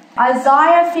small.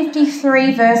 Isaiah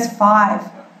 53 verse 5.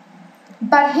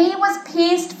 But he was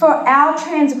pierced for our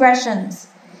transgressions.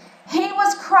 He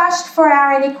was crushed for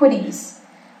our iniquities.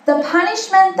 The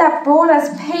punishment that brought us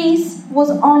peace was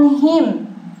on him,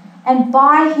 and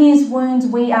by his wounds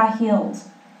we are healed.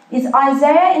 Is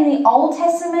Isaiah in the Old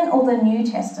Testament or the New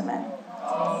Testament?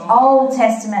 Old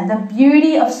Testament, the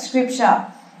beauty of Scripture.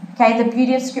 Okay, the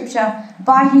beauty of Scripture.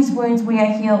 By his wounds we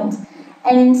are healed.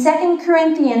 And in 2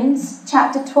 Corinthians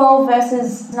chapter 12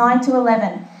 verses 9 to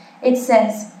 11, it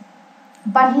says,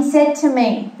 but he said to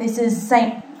me, this is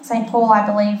St. Paul, I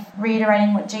believe,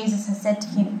 reiterating what Jesus has said to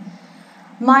him,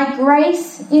 my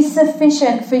grace is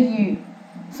sufficient for you,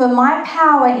 for my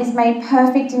power is made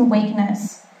perfect in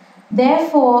weakness.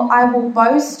 Therefore, I will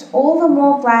boast all the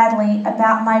more gladly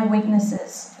about my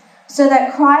weaknesses, so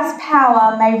that Christ's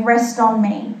power may rest on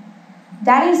me.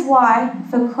 That is why,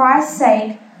 for Christ's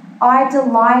sake, I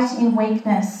delight in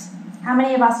weakness. How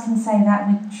many of us can say that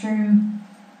with true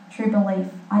belief?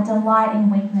 I delight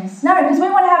in weakness. No, because we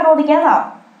want to have it all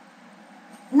together.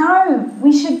 No,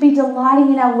 we should be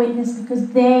delighting in our weakness because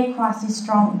there Christ is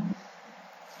strong.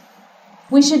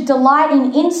 We should delight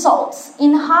in insults,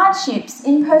 in hardships,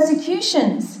 in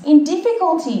persecutions, in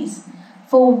difficulties.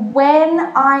 For when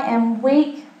I am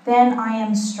weak, then I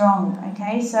am strong.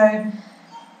 Okay, so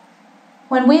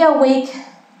when we are weak,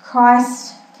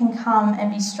 Christ can come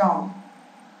and be strong.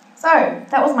 So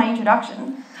that was my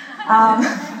introduction.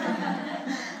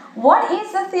 What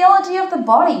is the theology of the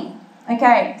body?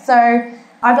 Okay, so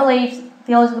I believe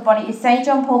theology of the body is St.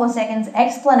 John Paul II's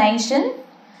explanation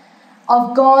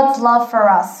of God's love for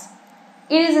us.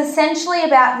 It is essentially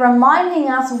about reminding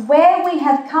us where we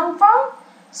have come from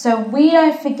so we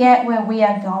don't forget where we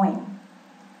are going.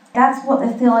 That's what the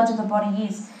theology of the body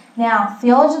is. Now,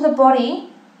 theology of the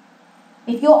body,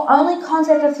 if your only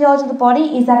concept of theology of the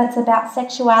body is that it's about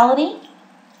sexuality,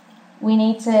 we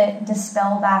need to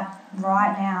dispel that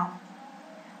right now.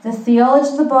 The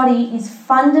theology of the body is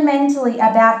fundamentally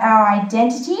about our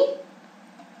identity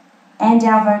and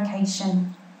our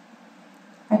vocation.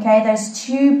 Okay, those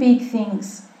two big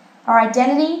things, our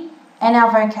identity and our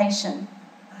vocation.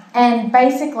 And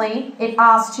basically, it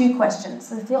asks two questions.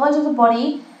 So the theology of the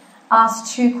body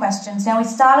asks two questions. Now, we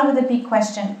started with a big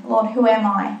question. Lord, who am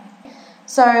I?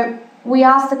 So we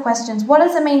ask the questions, what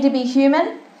does it mean to be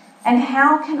human? And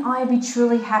how can I be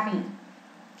truly happy?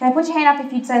 Okay, put your hand up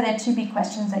if you'd say there are two big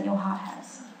questions that your heart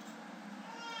has.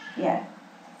 Yeah.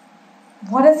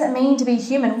 What does it mean to be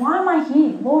human? Why am I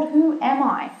here? Lord, who am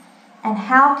I? And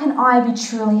how can I be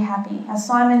truly happy? As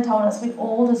Simon told us, we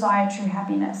all desire true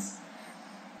happiness.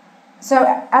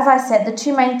 So, as I said, the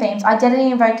two main themes,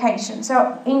 identity and vocation.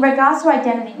 So, in regards to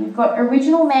identity, we've got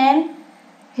original man,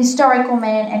 historical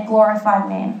man, and glorified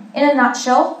man. In a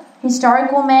nutshell,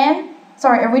 original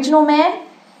man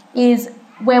is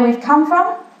where we've come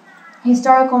from,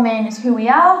 historical man is who we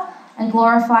are, and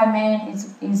glorified man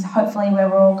is hopefully where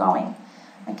we're all going.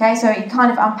 Okay, so it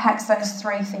kind of unpacks those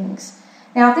three things.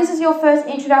 Now, if this is your first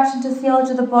introduction to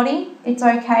theology of the body, it's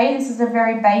okay. This is a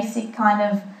very basic kind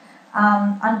of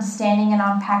understanding and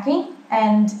unpacking.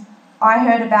 And I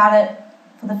heard about it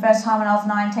for the first time when I was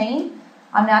 19.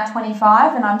 I'm now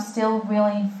 25 and I'm still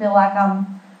really feel like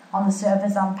I'm on the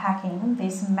surface unpacking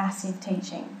this massive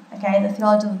teaching. Okay, the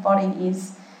theology of the body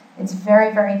it's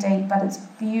very, very deep, but it's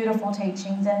beautiful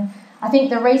teachings. And I think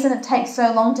the reason it takes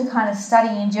so long to kind of study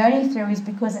and journey through is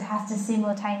because it has to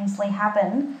simultaneously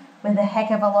happen with a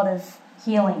heck of a lot of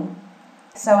healing.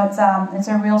 So it's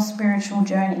a real spiritual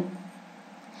journey.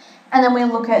 And then we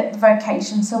look at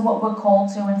vocation, so what we're called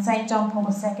to. And St. John Paul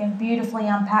II beautifully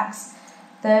unpacks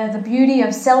the beauty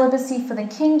of celibacy for the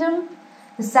kingdom,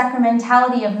 the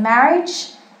sacramentality of marriage,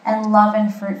 and love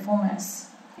and fruitfulness.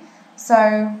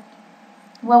 So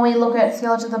when we look at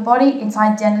theology of the body, it's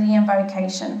identity and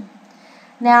vocation.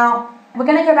 Now, we're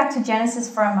going to go back to Genesis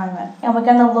for a moment, and we're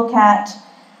going to look at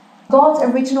God's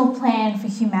original plan for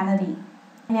humanity.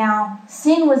 Now,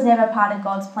 sin was never part of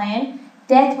God's plan.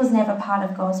 Death was never part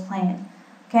of God's plan.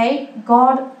 Okay?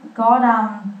 God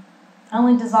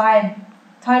only desired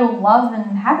total love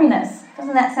and happiness.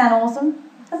 Doesn't that sound awesome?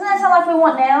 Doesn't that sound like we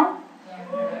want now?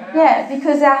 Yeah,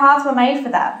 because our hearts were made for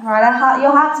that, right?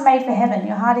 Your heart's made for heaven.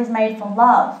 Your heart is made for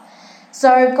love.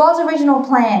 So God's original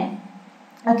plan,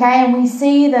 okay? And we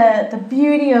see the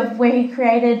beauty of where He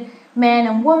created man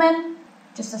and woman.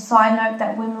 Just a side note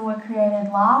that women were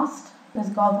created last because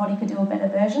God thought He could do a better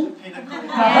version.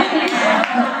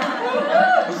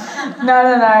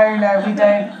 No, we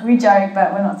don't. We joke,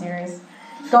 but we're not serious.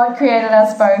 God created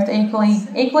us both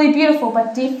equally beautiful,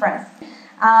 but different.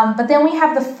 But then we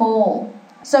have the fall.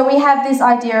 So we have this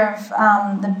idea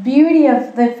of the beauty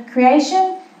of the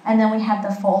creation, and then we have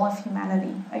the fall of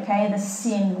humanity, okay? The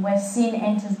sin, where sin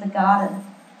enters the garden.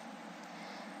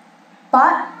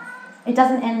 But it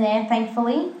doesn't end there,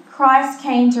 thankfully. Christ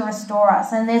came to restore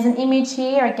us. And there's an image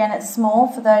here. Again, it's small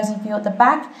for those of you at the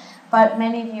back, but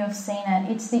many of you have seen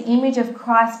it. It's the image of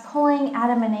Christ pulling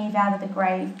Adam and Eve out of the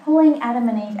grave, pulling Adam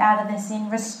and Eve out of their sin,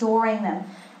 restoring them.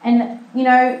 And, you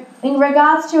know, in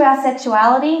regards to our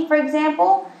sexuality, for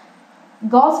example,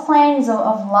 God's plan is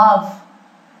of love.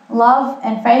 Love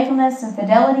and faithfulness and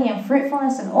fidelity and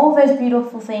fruitfulness and all those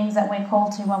beautiful things that we're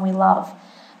called to when we love.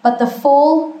 But the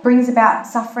fall brings about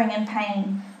suffering and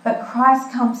pain. But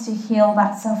Christ comes to heal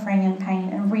that suffering and pain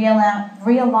and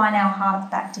realign our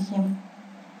hearts back to Him.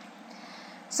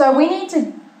 So we need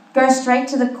to go straight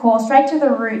to the core, straight to the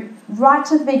root, right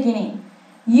to the beginning.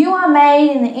 You are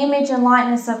made in the image and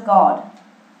likeness of God.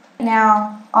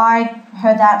 Now, I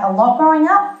heard that a lot growing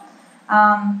up.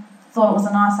 Thought it was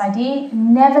a nice idea.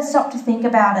 Never stop to think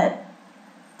about it.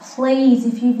 Please,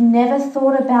 if you've never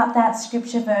thought about that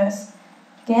scripture verse,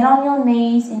 get on your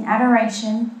knees in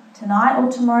adoration tonight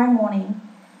or tomorrow morning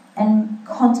and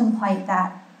contemplate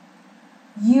that.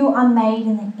 You are made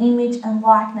in the image and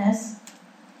likeness.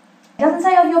 It doesn't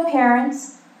say of your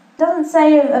parents. It doesn't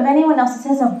say of anyone else. It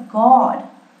says of God.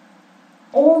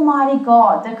 Almighty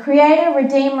God, the Creator,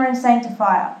 Redeemer, and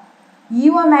Sanctifier.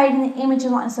 You are made in the image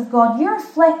and likeness of God. You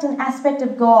reflect an aspect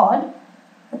of God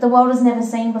that the world has never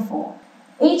seen before.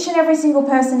 Each and every single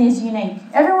person is unique.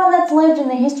 Everyone that's lived in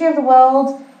the history of the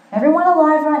world, everyone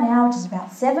alive right now, which is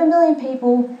about 7 billion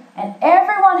people, and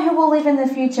everyone who will live in the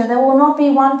future, there will not be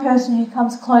one person who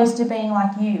comes close to being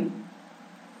like you.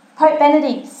 Pope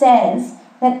Benedict says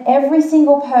that every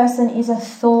single person is a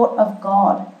thought of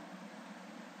God.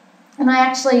 And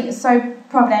it's so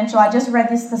providential. I just read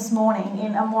this morning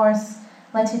in Amoris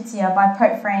Laetitia by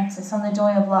Pope Francis on the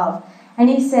joy of love. And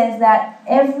he says that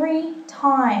every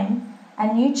time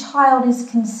a new child is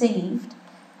conceived,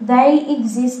 they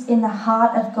exist in the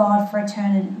heart of God for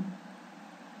eternity.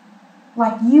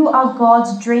 Like you are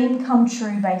God's dream come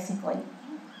true, basically.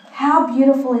 How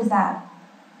beautiful is that?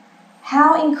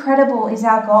 How incredible is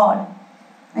our God?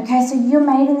 Okay, so you're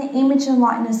made in the image and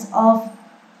likeness of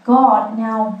God.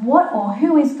 Now, what or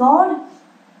who is God?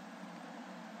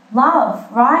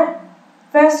 Love, right?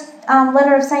 First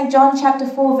letter of St. John chapter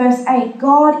 4 verse 8.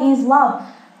 God is love.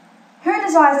 Who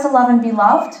desires to love and be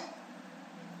loved?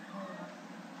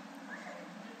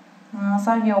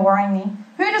 Some of you are worrying me.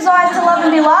 Who desires to love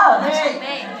and be loved?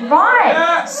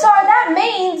 Right. So that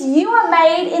means you are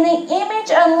made in the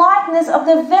image and likeness of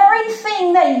the very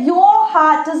thing that your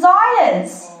heart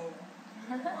desires.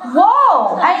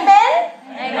 Whoa. Amen?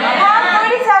 How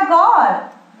good is our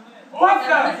God?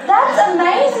 That's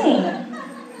amazing.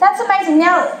 That's amazing.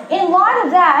 Now, in light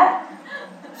of that,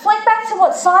 flick back to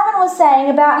what Simon was saying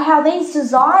about how these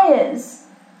desires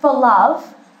for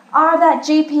love are that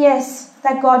GPS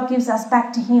that God gives us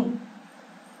back to Him.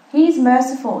 He's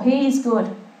merciful. He is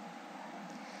good.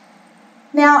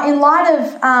 Now, in light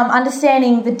of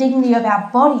understanding the dignity of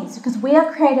our bodies, because we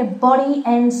are created body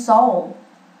and soul,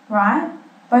 right?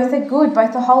 Both are good,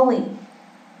 both are holy.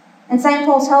 And St.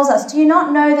 Paul tells us, do you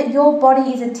not know that your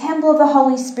body is a temple of the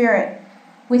Holy Spirit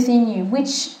within you,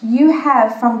 which you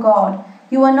have from God?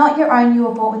 You are not your own, you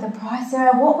were bought with a price.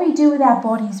 So what we do with our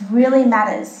bodies really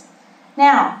matters.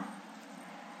 Now,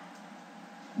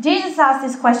 Jesus asked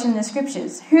this question in the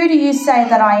scriptures, who do you say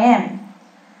that I am?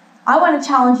 I want to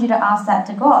challenge you to ask that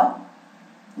to God.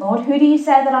 Lord, who do you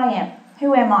say that I am?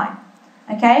 Who am I?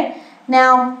 Okay?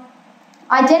 Now,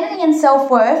 identity and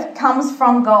self-worth comes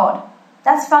from God.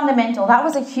 That's fundamental. That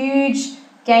was a huge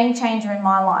game changer in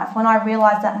my life when I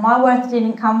realised that my worth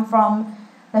didn't come from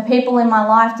the people in my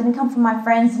life, didn't come from my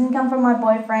friends, didn't come from my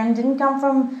boyfriend, didn't come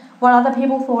from what other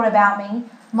people thought about me.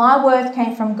 My worth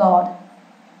came from God.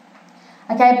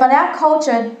 Okay, but our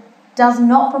culture does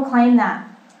not proclaim that.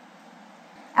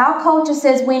 Our culture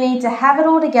says we need to have it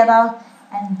all together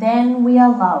and then we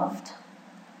are loved.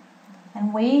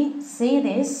 And we see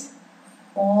this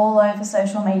all over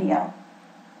social media.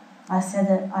 I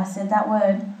said that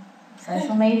word,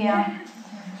 social media.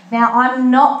 Now,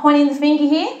 I'm not pointing the finger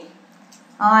here.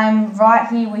 I'm right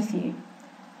here with you.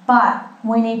 But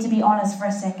we need to be honest for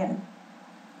a second.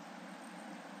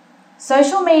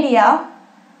 Social media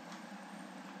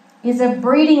is a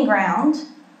breeding ground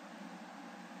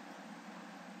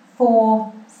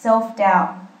for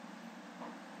self-doubt.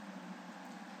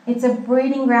 It's a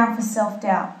breeding ground for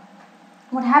self-doubt.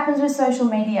 What happens with social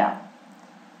media?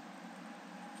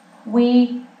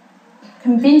 We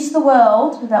convince the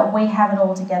world that we have it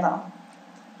all together.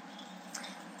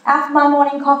 After my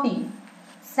morning coffee,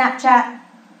 Snapchat,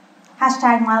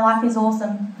 hashtag my life is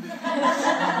awesome.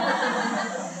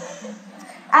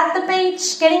 At the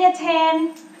beach, getting a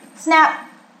tan, Snap,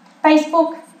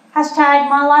 Facebook, hashtag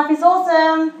my life is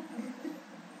awesome.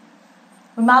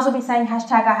 We might as well be saying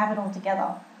hashtag I have it all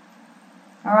together.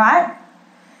 Alright?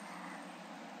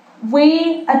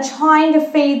 We are trying to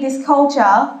feed this culture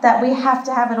that we have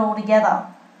to have it all together.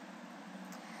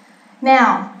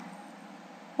 Now,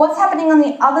 what's happening on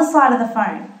the other side of the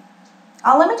phone?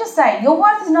 Let me just say, your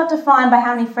worth is not defined by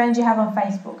how many friends you have on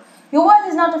Facebook. Your worth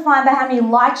is not defined by how many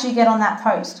likes you get on that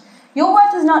post. Your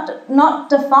worth is not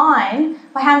defined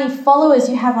by how many followers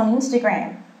you have on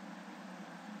Instagram.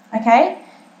 Okay?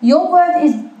 Your worth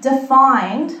is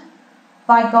defined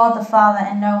by God the Father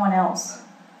and no one else.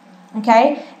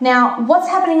 Okay? Now, what's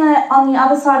happening on the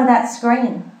other side of that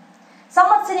screen?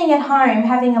 Someone's sitting at home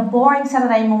having a boring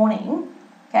Saturday morning.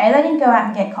 Okay, they didn't go out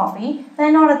and get coffee.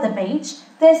 They're not at the beach.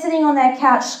 They're sitting on their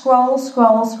couch, scroll.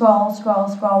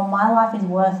 My life is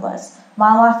worthless.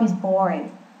 My life is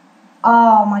boring.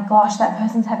 Oh my gosh, that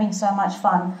person's having so much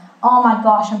fun. Oh my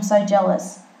gosh, I'm so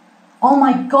jealous. Oh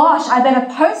my gosh, I better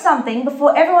post something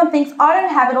before everyone thinks I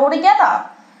don't have it all together.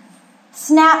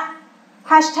 Snap,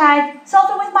 hashtag,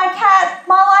 selfie with my cat,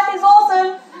 my life is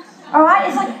awesome. Alright,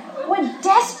 it's like we're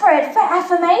desperate for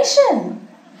affirmation.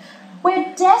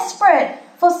 We're desperate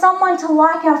for someone to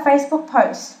like our Facebook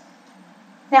post.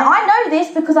 Now, I know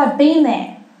this because I've been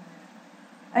there.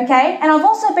 Okay? And I've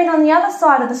also been on the other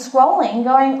side of the scrolling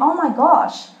going, oh my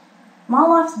gosh, my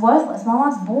life's worthless, my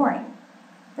life's boring.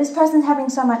 This person's having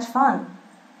so much fun.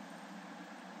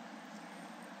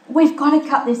 We've got to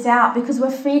cut this out because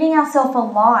we're feeding ourselves a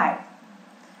lie.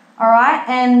 Alright?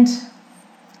 And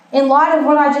in light of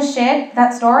what I just shared,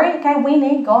 that story, okay, we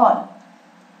need God.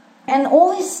 And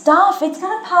all this stuff, it's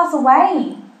going to pass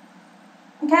away.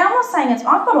 Okay, I'm not saying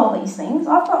I've got all these things.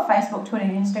 I've got Facebook, Twitter,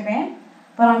 and Instagram.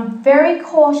 But I'm very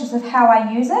cautious of how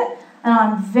I use it. And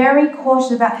I'm very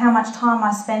cautious about how much time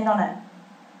I spend on it.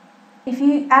 If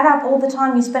you add up all the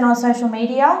time you spend on social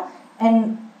media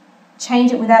and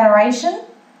change it with adoration,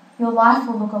 your life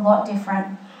will look a lot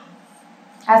different.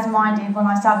 as mine did when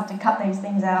I started to cut these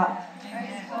things out.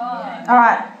 All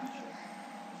right.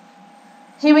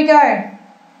 Here we go.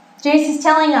 Jesus is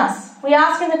telling us. We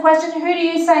ask him the question, who do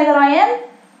you say that I am?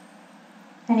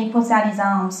 And he puts out his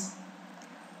arms.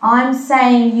 I'm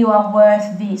saying you are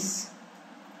worth this.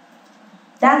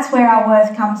 That's where our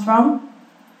worth comes from.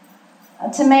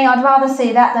 To me, I'd rather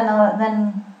see that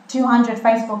than 200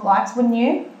 Facebook likes, wouldn't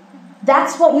you?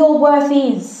 That's what your worth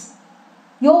is.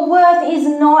 Your worth is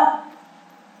not,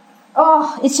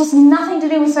 it's just nothing to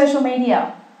do with social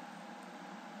media.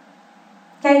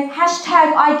 Okay,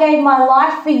 hashtag I gave my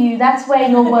life for you. That's where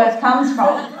your worth comes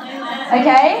from.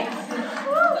 Okay?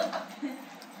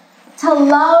 To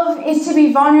love is to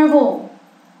be vulnerable.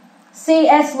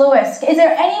 C.S. Lewis. Is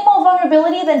there any more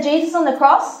vulnerability than Jesus on the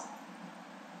cross?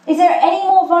 Is there any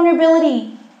more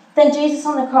vulnerability than Jesus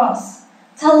on the cross?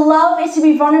 To love is to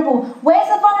be vulnerable. Where's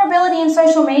the vulnerability in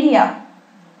social media?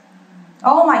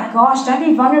 Oh my gosh, don't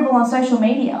be vulnerable on social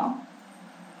media.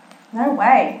 No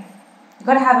way. You've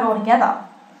got to have it all together.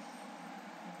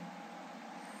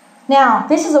 Now,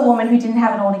 this is a woman who didn't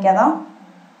have it all together.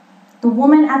 The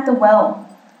woman at the well.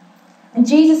 And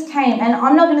Jesus came, and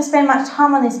I'm not going to spend much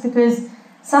time on this because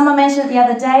someone mentioned it the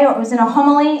other day, or it was in a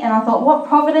homily, and I thought, what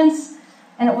providence?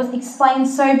 And it was explained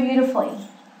so beautifully.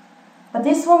 But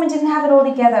this woman didn't have it all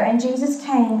together, and Jesus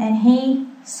came and he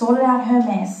sorted out her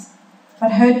mess,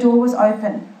 but her door was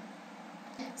open.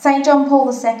 St. John Paul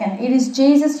II, it is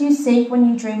Jesus you seek when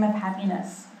you dream of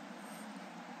happiness.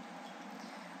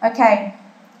 Okay,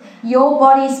 your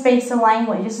body speaks a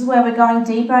language. This is where we're going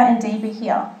deeper and deeper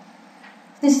here.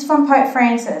 This is from Pope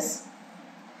Francis.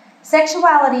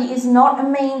 Sexuality is not a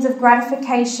means of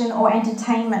gratification or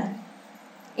entertainment.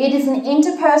 It is an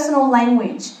interpersonal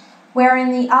language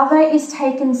wherein the other is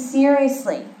taken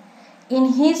seriously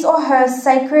in his or her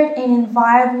sacred and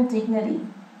inviolable dignity.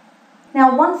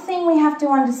 Now, one thing we have to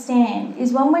understand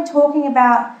is when we're talking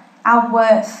about our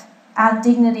worth, our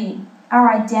dignity, our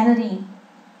identity,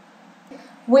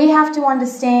 we have to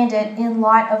understand it in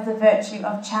light of the virtue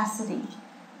of chastity.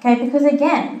 Okay, because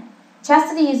again,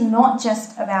 chastity is not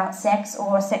just about sex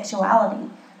or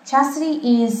sexuality.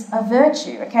 Chastity is a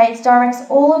virtue, okay? It directs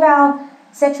all of our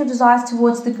sexual desires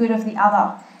towards the good of the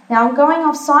other. Now, going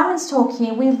off Simon's talk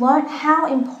here, we learnt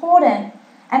how important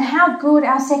and how good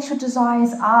our sexual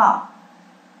desires are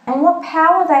and what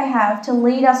power they have to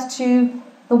lead us to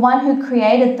the one who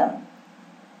created them,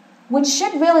 which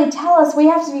should really tell us we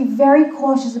have to be very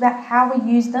cautious about how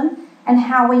we use them and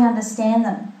how we understand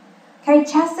them. Okay,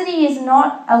 chastity is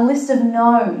not a list of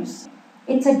no's.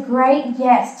 It's a great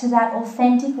yes to that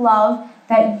authentic love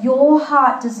that your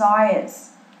heart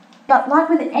desires. But like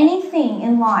with anything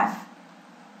in life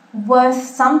worth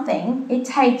something, it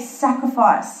takes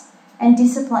sacrifice and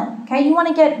discipline. Okay, you want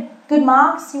to get good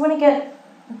marks, you want to get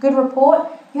a good report,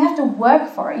 you have to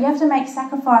work for it. You have to make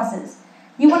sacrifices.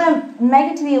 You want to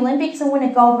make it to the Olympics and win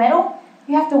a gold medal,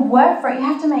 you have to work for it. You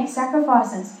have to make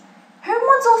sacrifices. Who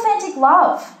wants authentic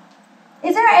love?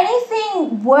 Is there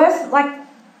anything worth,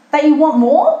 that you want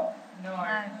more?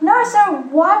 No, so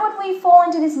why would we fall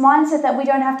into this mindset that we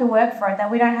don't have to work for it, that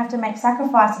we don't have to make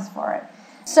sacrifices for it?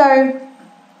 So,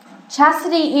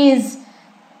 chastity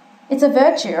it's a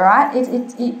virtue, right?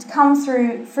 It comes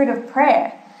through fruit of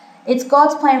prayer. It's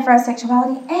God's plan for our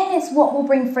sexuality, and it's what will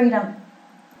bring freedom.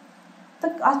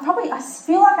 I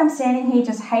feel like I'm standing here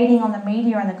just hating on the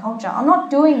media and the culture. I'm not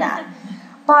doing that.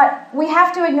 But we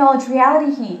have to acknowledge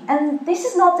reality here. And this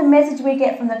is not the message we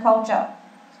get from the culture.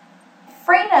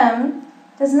 Freedom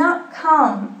does not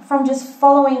come from just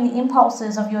following the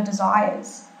impulses of your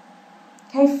desires.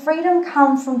 Okay, freedom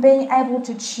comes from being able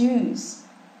to choose.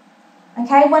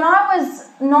 Okay, when I was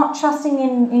not trusting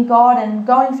in God and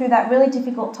going through that really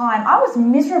difficult time, I was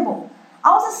miserable.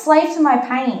 I was a slave to my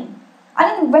pain. I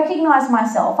didn't recognize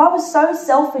myself. I was so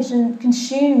selfish and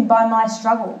consumed by my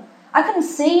struggle. I couldn't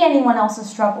see anyone else's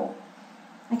struggle.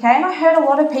 Okay, and I hurt a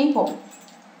lot of people.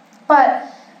 But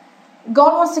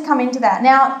God wants to come into that.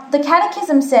 Now, the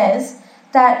Catechism says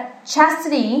that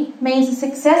chastity means a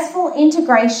successful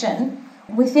integration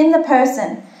within the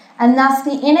person and thus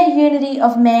the inner unity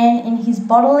of man in his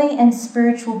bodily and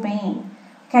spiritual being.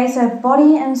 Okay, so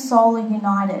body and soul are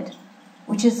united,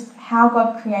 which is how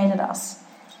God created us.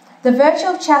 The virtue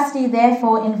of chastity,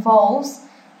 therefore, involves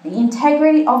the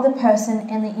integrity of the person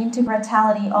and the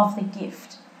integrality of the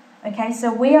gift. Okay,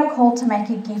 so we are called to make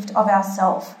a gift of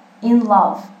ourselves in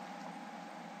love.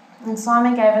 And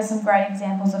Simon gave us some great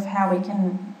examples of how we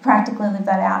can practically live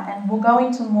that out. And we'll go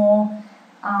into more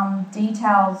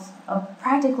details of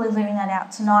practically living that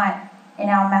out tonight in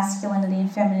our masculinity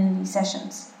and femininity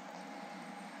sessions.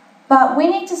 But we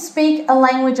need to speak a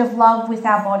language of love with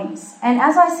our bodies. And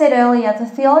as I said earlier, the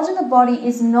theology of the body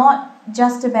is not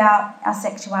just about our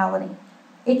sexuality.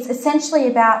 It's essentially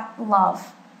about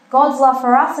love. God's love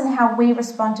for us and how we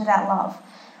respond to that love.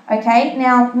 Okay,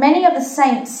 now many of the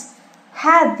saints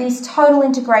had this total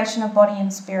integration of body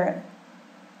and spirit.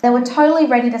 They were totally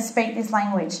ready to speak this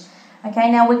language.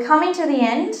 Okay, now we're coming to the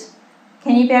end.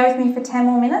 Can you bear with me for 10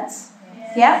 more minutes?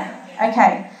 Yeah?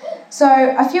 Okay. So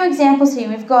a few examples here.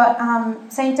 We've got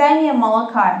St. Damien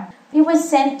Molokai. He was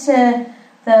sent to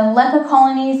the leper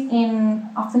colonies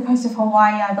off the coast of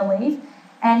Hawaii, I believe,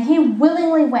 and he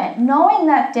willingly went, knowing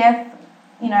that death,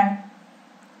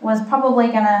 was probably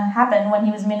going to happen when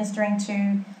he was ministering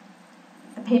to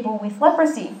the people with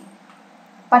leprosy.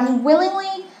 But he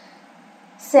willingly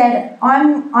said,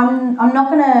 I'm not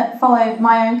going to follow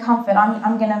my own comfort.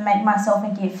 I'm going to make myself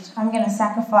a gift. I'm going to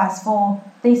sacrifice for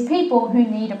these people who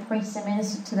need a priest to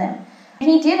minister to them.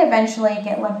 He did eventually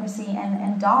get leprosy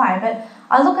and die. But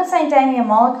I look at St. Damien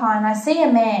Molokai and I see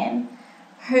a man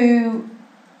who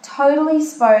totally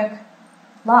spoke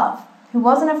love, who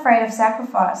wasn't afraid of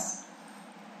sacrifice.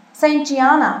 St.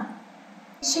 Gianna,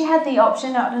 she had the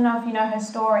option, I don't know if you know her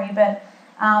story, but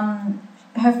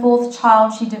her fourth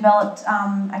child, she developed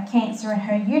a cancer in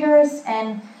her uterus,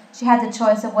 and she had the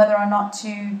choice of whether or not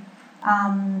to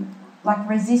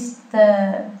resist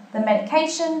the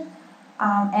medication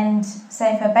and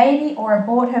save her baby, or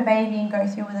abort her baby and go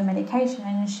through with the medication.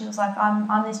 And she was like,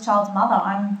 I'm this child's mother.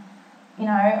 I'm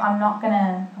not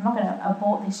gonna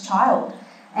abort this child.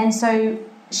 And so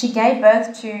she gave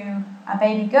birth to a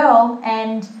baby girl,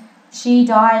 and she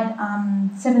died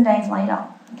 7 days later.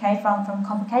 Okay, from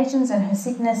complications and her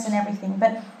sickness and everything,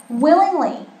 but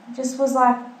willingly just was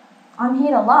like, I'm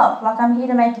here to love, like I'm here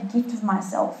to make a gift of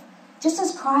myself, just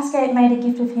as Christ made a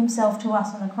gift of himself to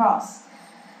us on the cross.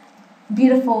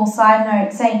 Beautiful side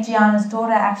note, St. Gianna's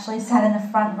daughter actually sat in the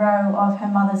front row of her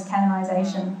mother's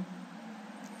canonization.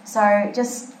 So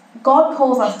just, God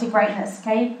calls us to greatness,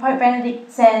 okay? Pope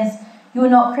Benedict says, you were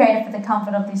not created for the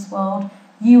comfort of this world,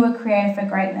 you were created for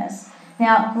greatness.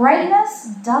 Now, greatness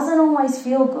doesn't always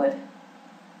feel good.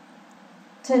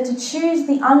 To choose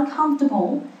the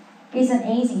uncomfortable isn't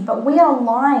easy, but we are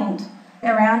lined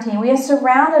around here. We are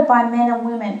surrounded by men and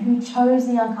women who chose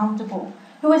the uncomfortable,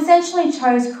 who essentially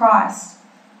chose Christ.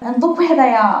 And look where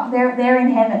they are. They're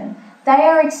in heaven. They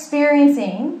are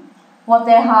experiencing what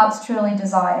their hearts truly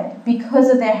desired because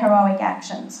of their heroic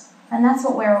actions. And that's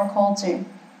what we're all called to.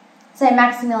 St.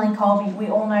 Maximilian Kolbe, we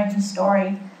all know his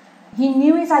story. He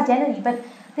knew his identity, but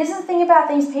this is the thing about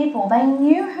these people. They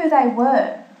knew who they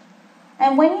were.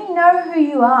 And when you know who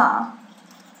you are,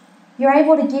 you're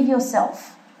able to give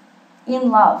yourself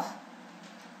in love.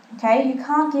 Okay? You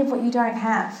can't give what you don't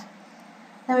have.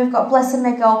 Then we've got Blessed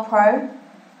Miguel Pro,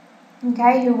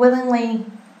 okay, who willingly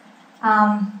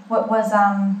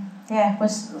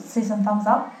see some thumbs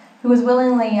up, who was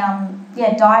willingly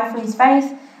died for his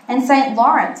faith. And St.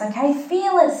 Lawrence, okay,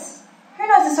 fearless. Who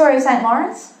knows the story of St.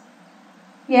 Lawrence?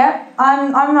 Yeah,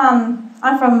 I'm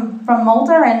from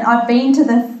Malta, and I've been to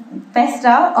the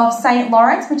festa of St.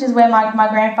 Lawrence, which is where my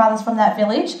grandfather's from, that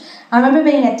village. I remember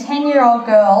being a 10-year-old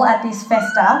girl at this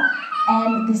festa,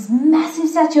 and this massive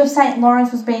statue of St.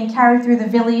 Lawrence was being carried through the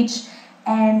village,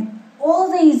 and all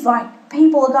of these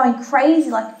people are going crazy,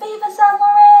 like, Viva St.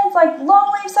 Lawrence, like,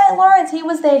 long live St. Lawrence, he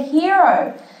was their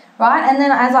hero, right? And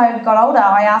then as I got older,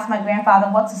 I asked my grandfather,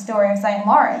 what's the story of St.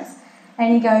 Lawrence?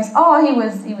 And he goes, oh, he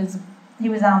was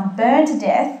burned to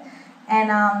death, and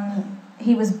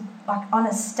he was on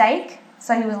a stake,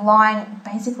 so he was lying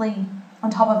basically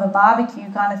on top of a barbecue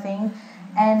kind of thing,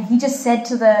 and he just said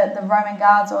to the Roman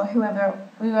guards or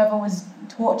whoever was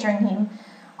torturing him,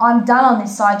 I'm done on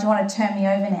this side, do you want to turn me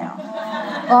over now?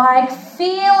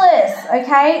 Fearless,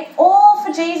 okay? All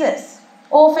for Jesus.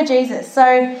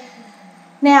 So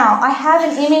now I have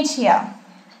an image here.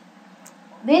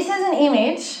 This is an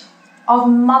image of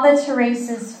Mother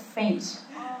Teresa's feet.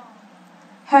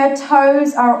 Her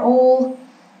toes are all,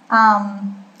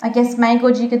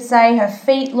 mangled, you could say. Her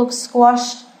feet look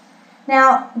squashed.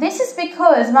 Now, this is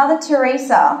because Mother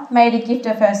Teresa made a gift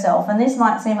of herself, and this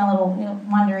might seem a little,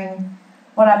 wondering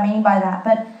what I mean by that,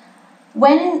 but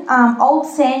when old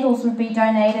sandals would be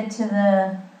donated to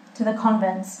the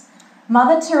convents,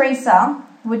 Mother Teresa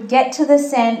would get to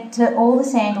all the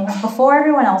sandals before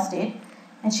everyone else did,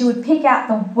 and she would pick out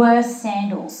the worst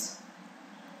sandals.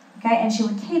 Okay, and she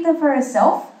would keep them for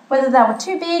herself, whether they were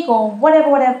too big or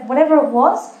whatever it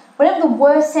was. Whatever the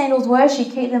worst sandals were,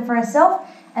 she'd keep them for herself,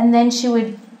 and then she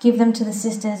would give them to the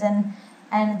sisters, and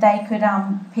they could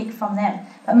pick from them.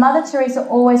 But Mother Teresa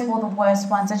always wore the worst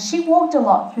ones, and she walked a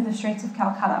lot through the streets of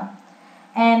Calcutta.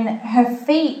 and her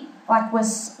feet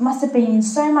must have been in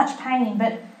so much pain,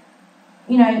 but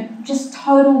just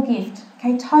total gift.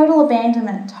 Okay, total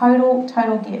abandonment,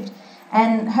 total gift.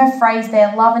 And her phrase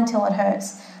there, love until it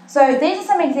hurts. So these are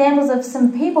some examples of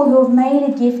some people who have made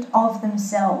a gift of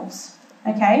themselves.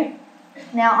 Okay?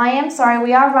 Now, I am sorry,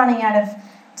 we are running out of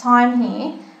time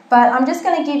here, but I'm just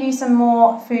going to give you some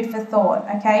more food for thought.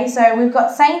 Okay? So we've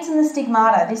got saints in the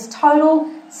stigmata, this total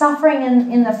suffering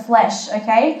in the flesh.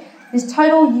 Okay? This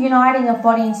total uniting of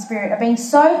body and spirit, of being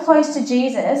so close to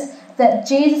Jesus that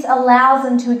Jesus allows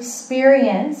them to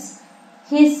experience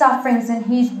his sufferings and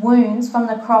his wounds from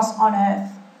the cross on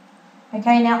earth.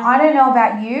 Okay, now I don't know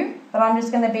about you, but I'm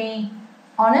just going to be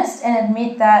honest and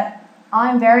admit that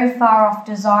I'm very far off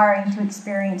desiring to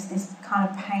experience this kind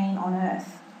of pain on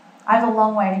earth. I have a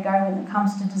long way to go when it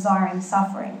comes to desiring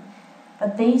suffering.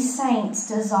 But these saints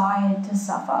desired to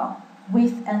suffer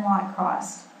with and like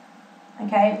Christ.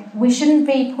 Okay, we shouldn't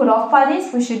be put off by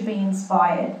this, we should be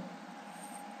inspired.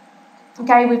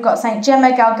 Okay, we've got St.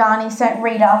 Gemma Galgani, St.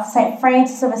 Rita, St.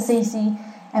 Francis of Assisi,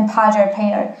 and Padre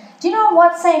Pio. Do you know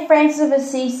what St. Francis of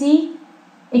Assisi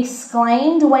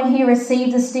exclaimed when he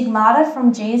received the stigmata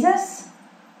from Jesus?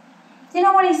 Do you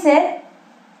know what he said?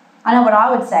 I know what I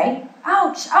would say.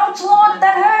 Ouch, ouch, Lord,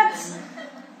 that hurts.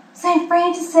 St.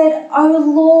 Francis said, "Oh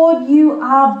Lord, you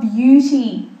are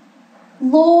beauty.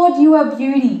 Lord, you are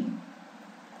beauty."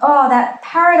 Oh, that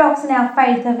paradox in our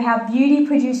faith of how beauty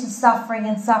produces suffering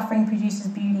and suffering produces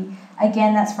beauty.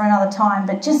 Again, that's for another time.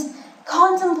 But just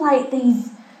contemplate the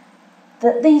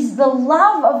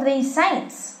love of these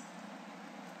saints.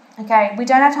 Okay, we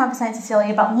don't have time for St.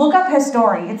 Cecilia, but look up her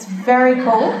story. It's very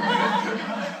cool.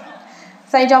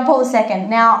 St. John Paul II.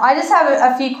 Now, I just have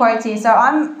a few quotes here. So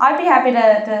I'd be happy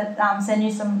to send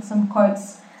you some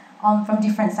quotes from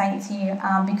different saints here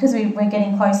because we're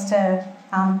getting close to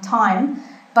time.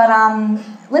 But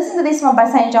listen to this one by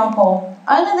St. John Paul.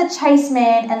 "Only the chaste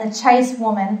man and the chaste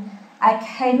woman are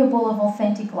capable of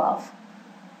authentic love."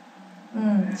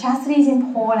 Chastity is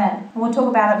important. We'll talk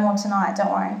about it more tonight,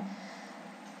 don't worry.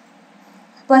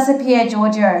 Blessed Pier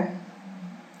Giorgio.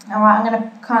 All right, I'm going to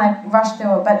kind of rush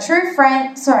through it. But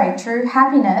true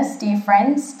happiness, dear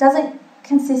friends, doesn't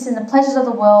consist in the pleasures of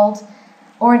the world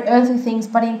or in earthly things,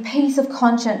 but in peace of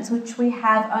conscience, which we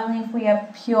have only if we are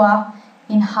pure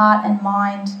in heart and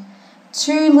mind.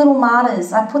 Two little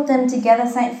martyrs, I put them together,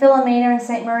 St. Philomena and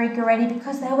St. Marie Goretti,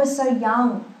 because they were so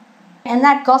young. And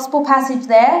that gospel passage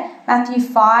there, Matthew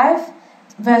 5,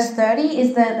 verse 30,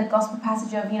 is the gospel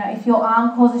passage of, if your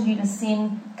arm causes you to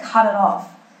sin, cut it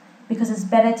off. Because it's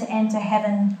better to enter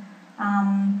heaven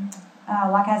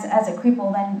as a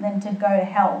cripple than to go to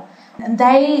hell. And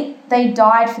they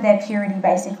died for their purity,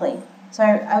 basically.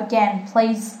 So again,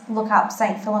 please look up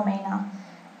St. Philomena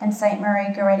and St.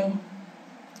 Marie Goretti.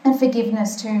 And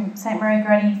forgiveness too. St. Marie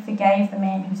Goretti forgave the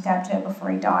man who stabbed her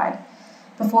before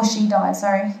she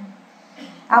died.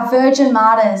 Our virgin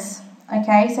martyrs,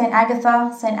 okay, St.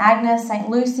 Agatha, St. Agnes, St.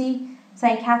 Lucy,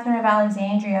 St. Catherine of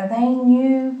Alexandria, they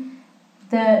knew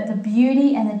the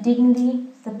beauty and the dignity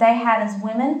that they had as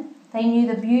women. They knew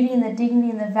the beauty and the dignity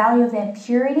and the value of their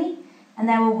purity, and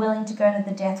they were willing to go to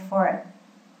the death for it.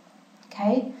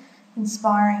 Okay,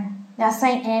 inspiring. Now,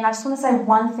 St. Anne, I just want to say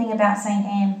one thing about St.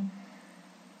 Anne.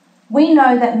 We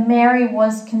know that Mary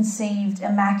was conceived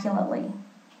immaculately,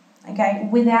 okay,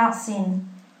 without sin.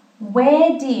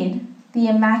 Where did the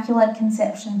Immaculate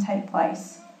Conception take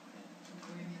place?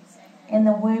 In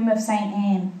the womb of St.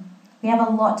 Anne. We have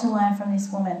a lot to learn from this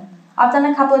woman. I've done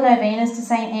a couple of novenas to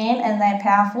St. Anne and they're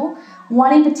powerful.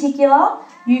 One in particular,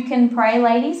 you can pray,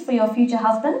 ladies, for your future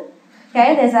husband.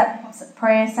 Okay, there's that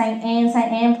prayer, St.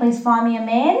 Anne, please find me a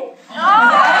man. We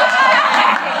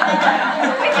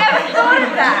never thought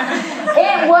of that.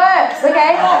 It works,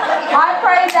 okay? I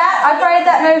prayed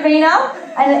that novena,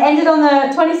 and it ended on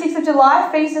the 26th of July,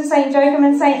 Feast of St. Joachim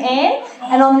and St. Anne.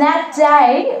 And on that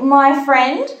day, my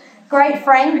great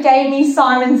friend, gave me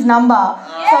Simon's number. So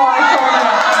I called him.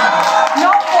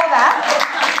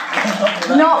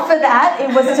 Not for that.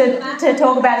 It was to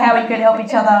talk about how we could help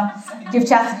each other give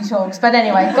chastity talks. But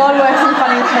anyway, God works in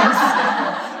funny ways.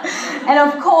 And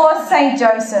of course, St.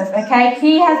 Joseph, okay?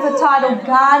 He has the title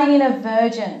Guardian of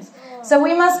Virgins. So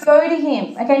we must go to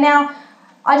him. Okay, now,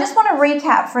 I just want to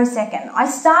recap for a second. I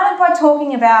started by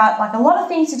talking about a lot of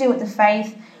things to do with the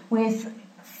faith, with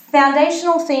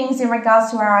foundational things in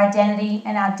regards to our identity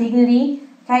and our dignity,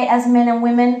 okay, as men and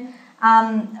women.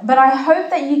 But I hope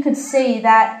that you could see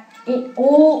that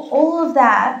all of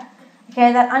that,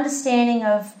 okay, that understanding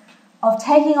of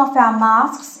taking off our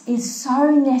masks is so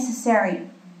necessary,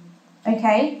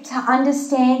 okay, to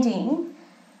understanding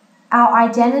our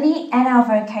identity and our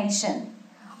vocation.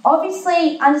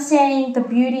 Obviously, understanding the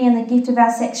beauty and the gift of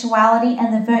our sexuality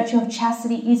and the virtue of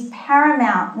chastity is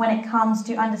paramount when it comes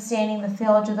to understanding the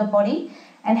theology of the body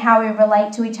and how we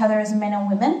relate to each other as men and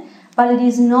women, but it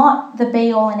is not the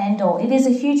be-all and end-all. It is a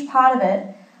huge part of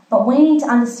it, but we need to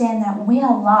understand that we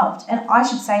are loved. And I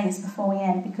should say this before we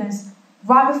end, because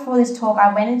right before this talk,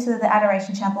 I went into the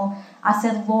Adoration Chapel. I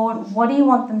said, Lord, what do you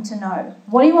want them to know?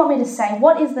 What do you want me to say?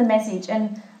 What is the message?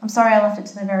 And I'm sorry I left it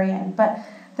to the very end, but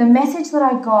the message that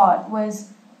I got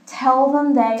was, tell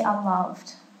them they are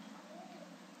loved.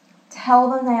 Tell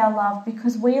them they are loved,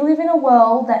 because we live in a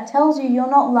world that tells you you're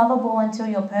not lovable until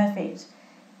you're perfect.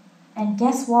 And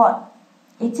guess what?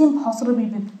 It's impossible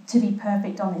to be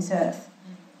perfect on this earth.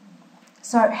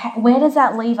 So where does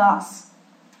that leave us?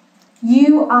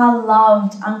 You are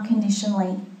loved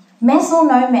unconditionally. Mess or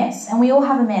no mess, and we all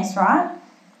have a mess, right?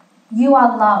 You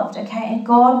are loved, okay? And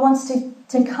God wants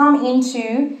to come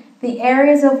into the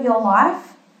areas of your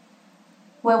life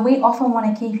where we often want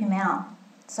to keep him out.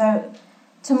 So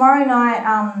tomorrow night,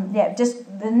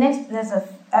 there's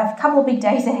a couple of big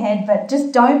days ahead, but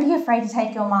just don't be afraid to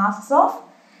take your masks off,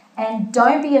 and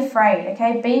don't be afraid,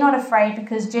 okay? Be not afraid,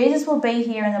 because Jesus will be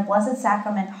here in the Blessed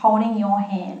Sacrament holding your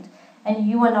hand, and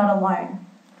you are not alone.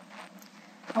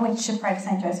 And we should pray to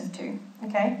St. Joseph too,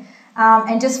 okay?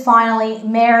 And just finally,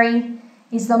 Mary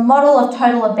is the model of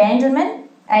total abandonment,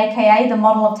 aka the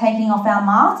model of taking off our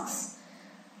masks,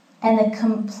 and the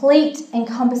complete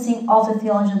encompassing of the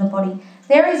theology of the body.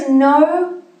 There is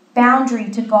no boundary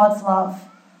to God's love.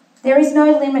 There is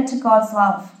no limit to God's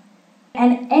love.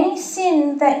 And any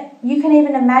sin that you can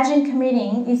even imagine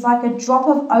committing is like a drop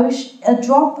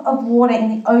of water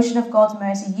in the ocean of God's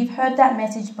mercy. You've heard that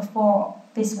message before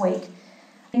this week.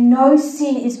 No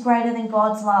sin is greater than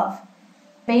God's love.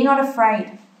 Be not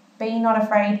afraid. Be not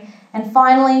afraid. And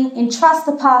finally, entrust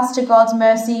the past to God's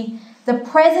mercy, the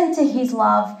present to his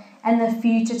love, and the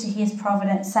future to his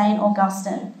providence. St.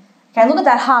 Augustine. Okay, look at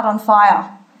that heart on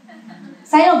fire.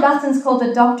 St. Augustine's called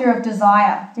the doctor of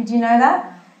desire. Did you know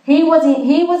that? He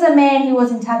was a man who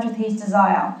was in touch with his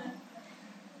desire.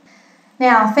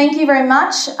 Now, thank you very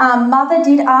much. Mother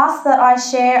did ask that I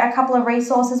share a couple of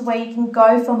resources where you can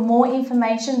go for more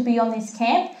information beyond this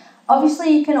camp.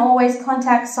 Obviously, you can always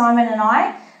contact Simon and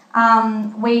I.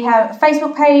 We have a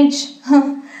Facebook page.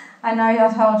 I know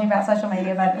I told you about social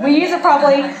media, but we use it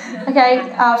properly. Okay,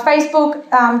 Facebook,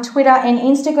 Twitter and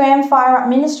Instagram, Fire Up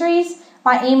Ministries.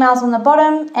 My email's on the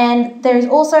bottom, and there is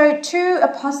also 2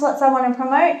 apostolates I want to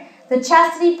promote. The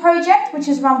Chastity Project, which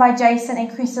is run by Jason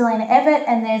and Christalina Everett,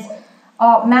 and there's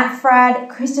Matt Frad,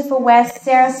 Christopher West,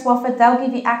 Sarah Swafford. They'll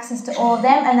give you access to all of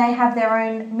them, and they have their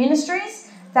own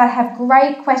ministries that have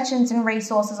great questions and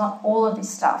resources on all of this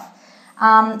stuff.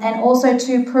 And also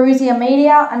to Perusia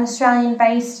Media, an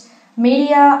Australian-based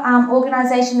media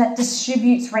organisation that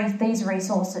distributes these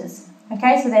resources.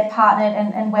 Okay, so they're partnered,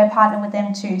 and we're partnered with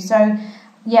them too. So,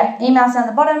 yeah, email's down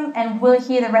the bottom, and we'll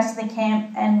hear the rest of the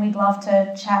camp, and we'd love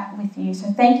to chat with you. So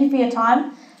thank you for your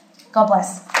time. God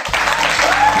bless.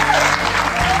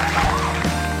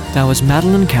 That was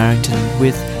Madeline Carrington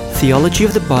with Theology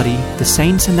of the Body, the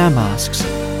Saints and Our Masks.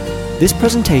 This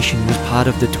presentation was part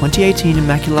of the 2018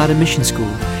 Immaculata Mission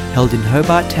School held in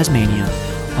Hobart, Tasmania,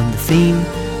 on the theme,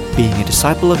 Being a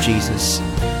Disciple of Jesus.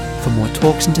 For more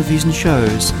talks, interviews and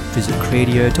shows, visit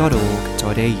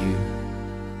cradio.org.au.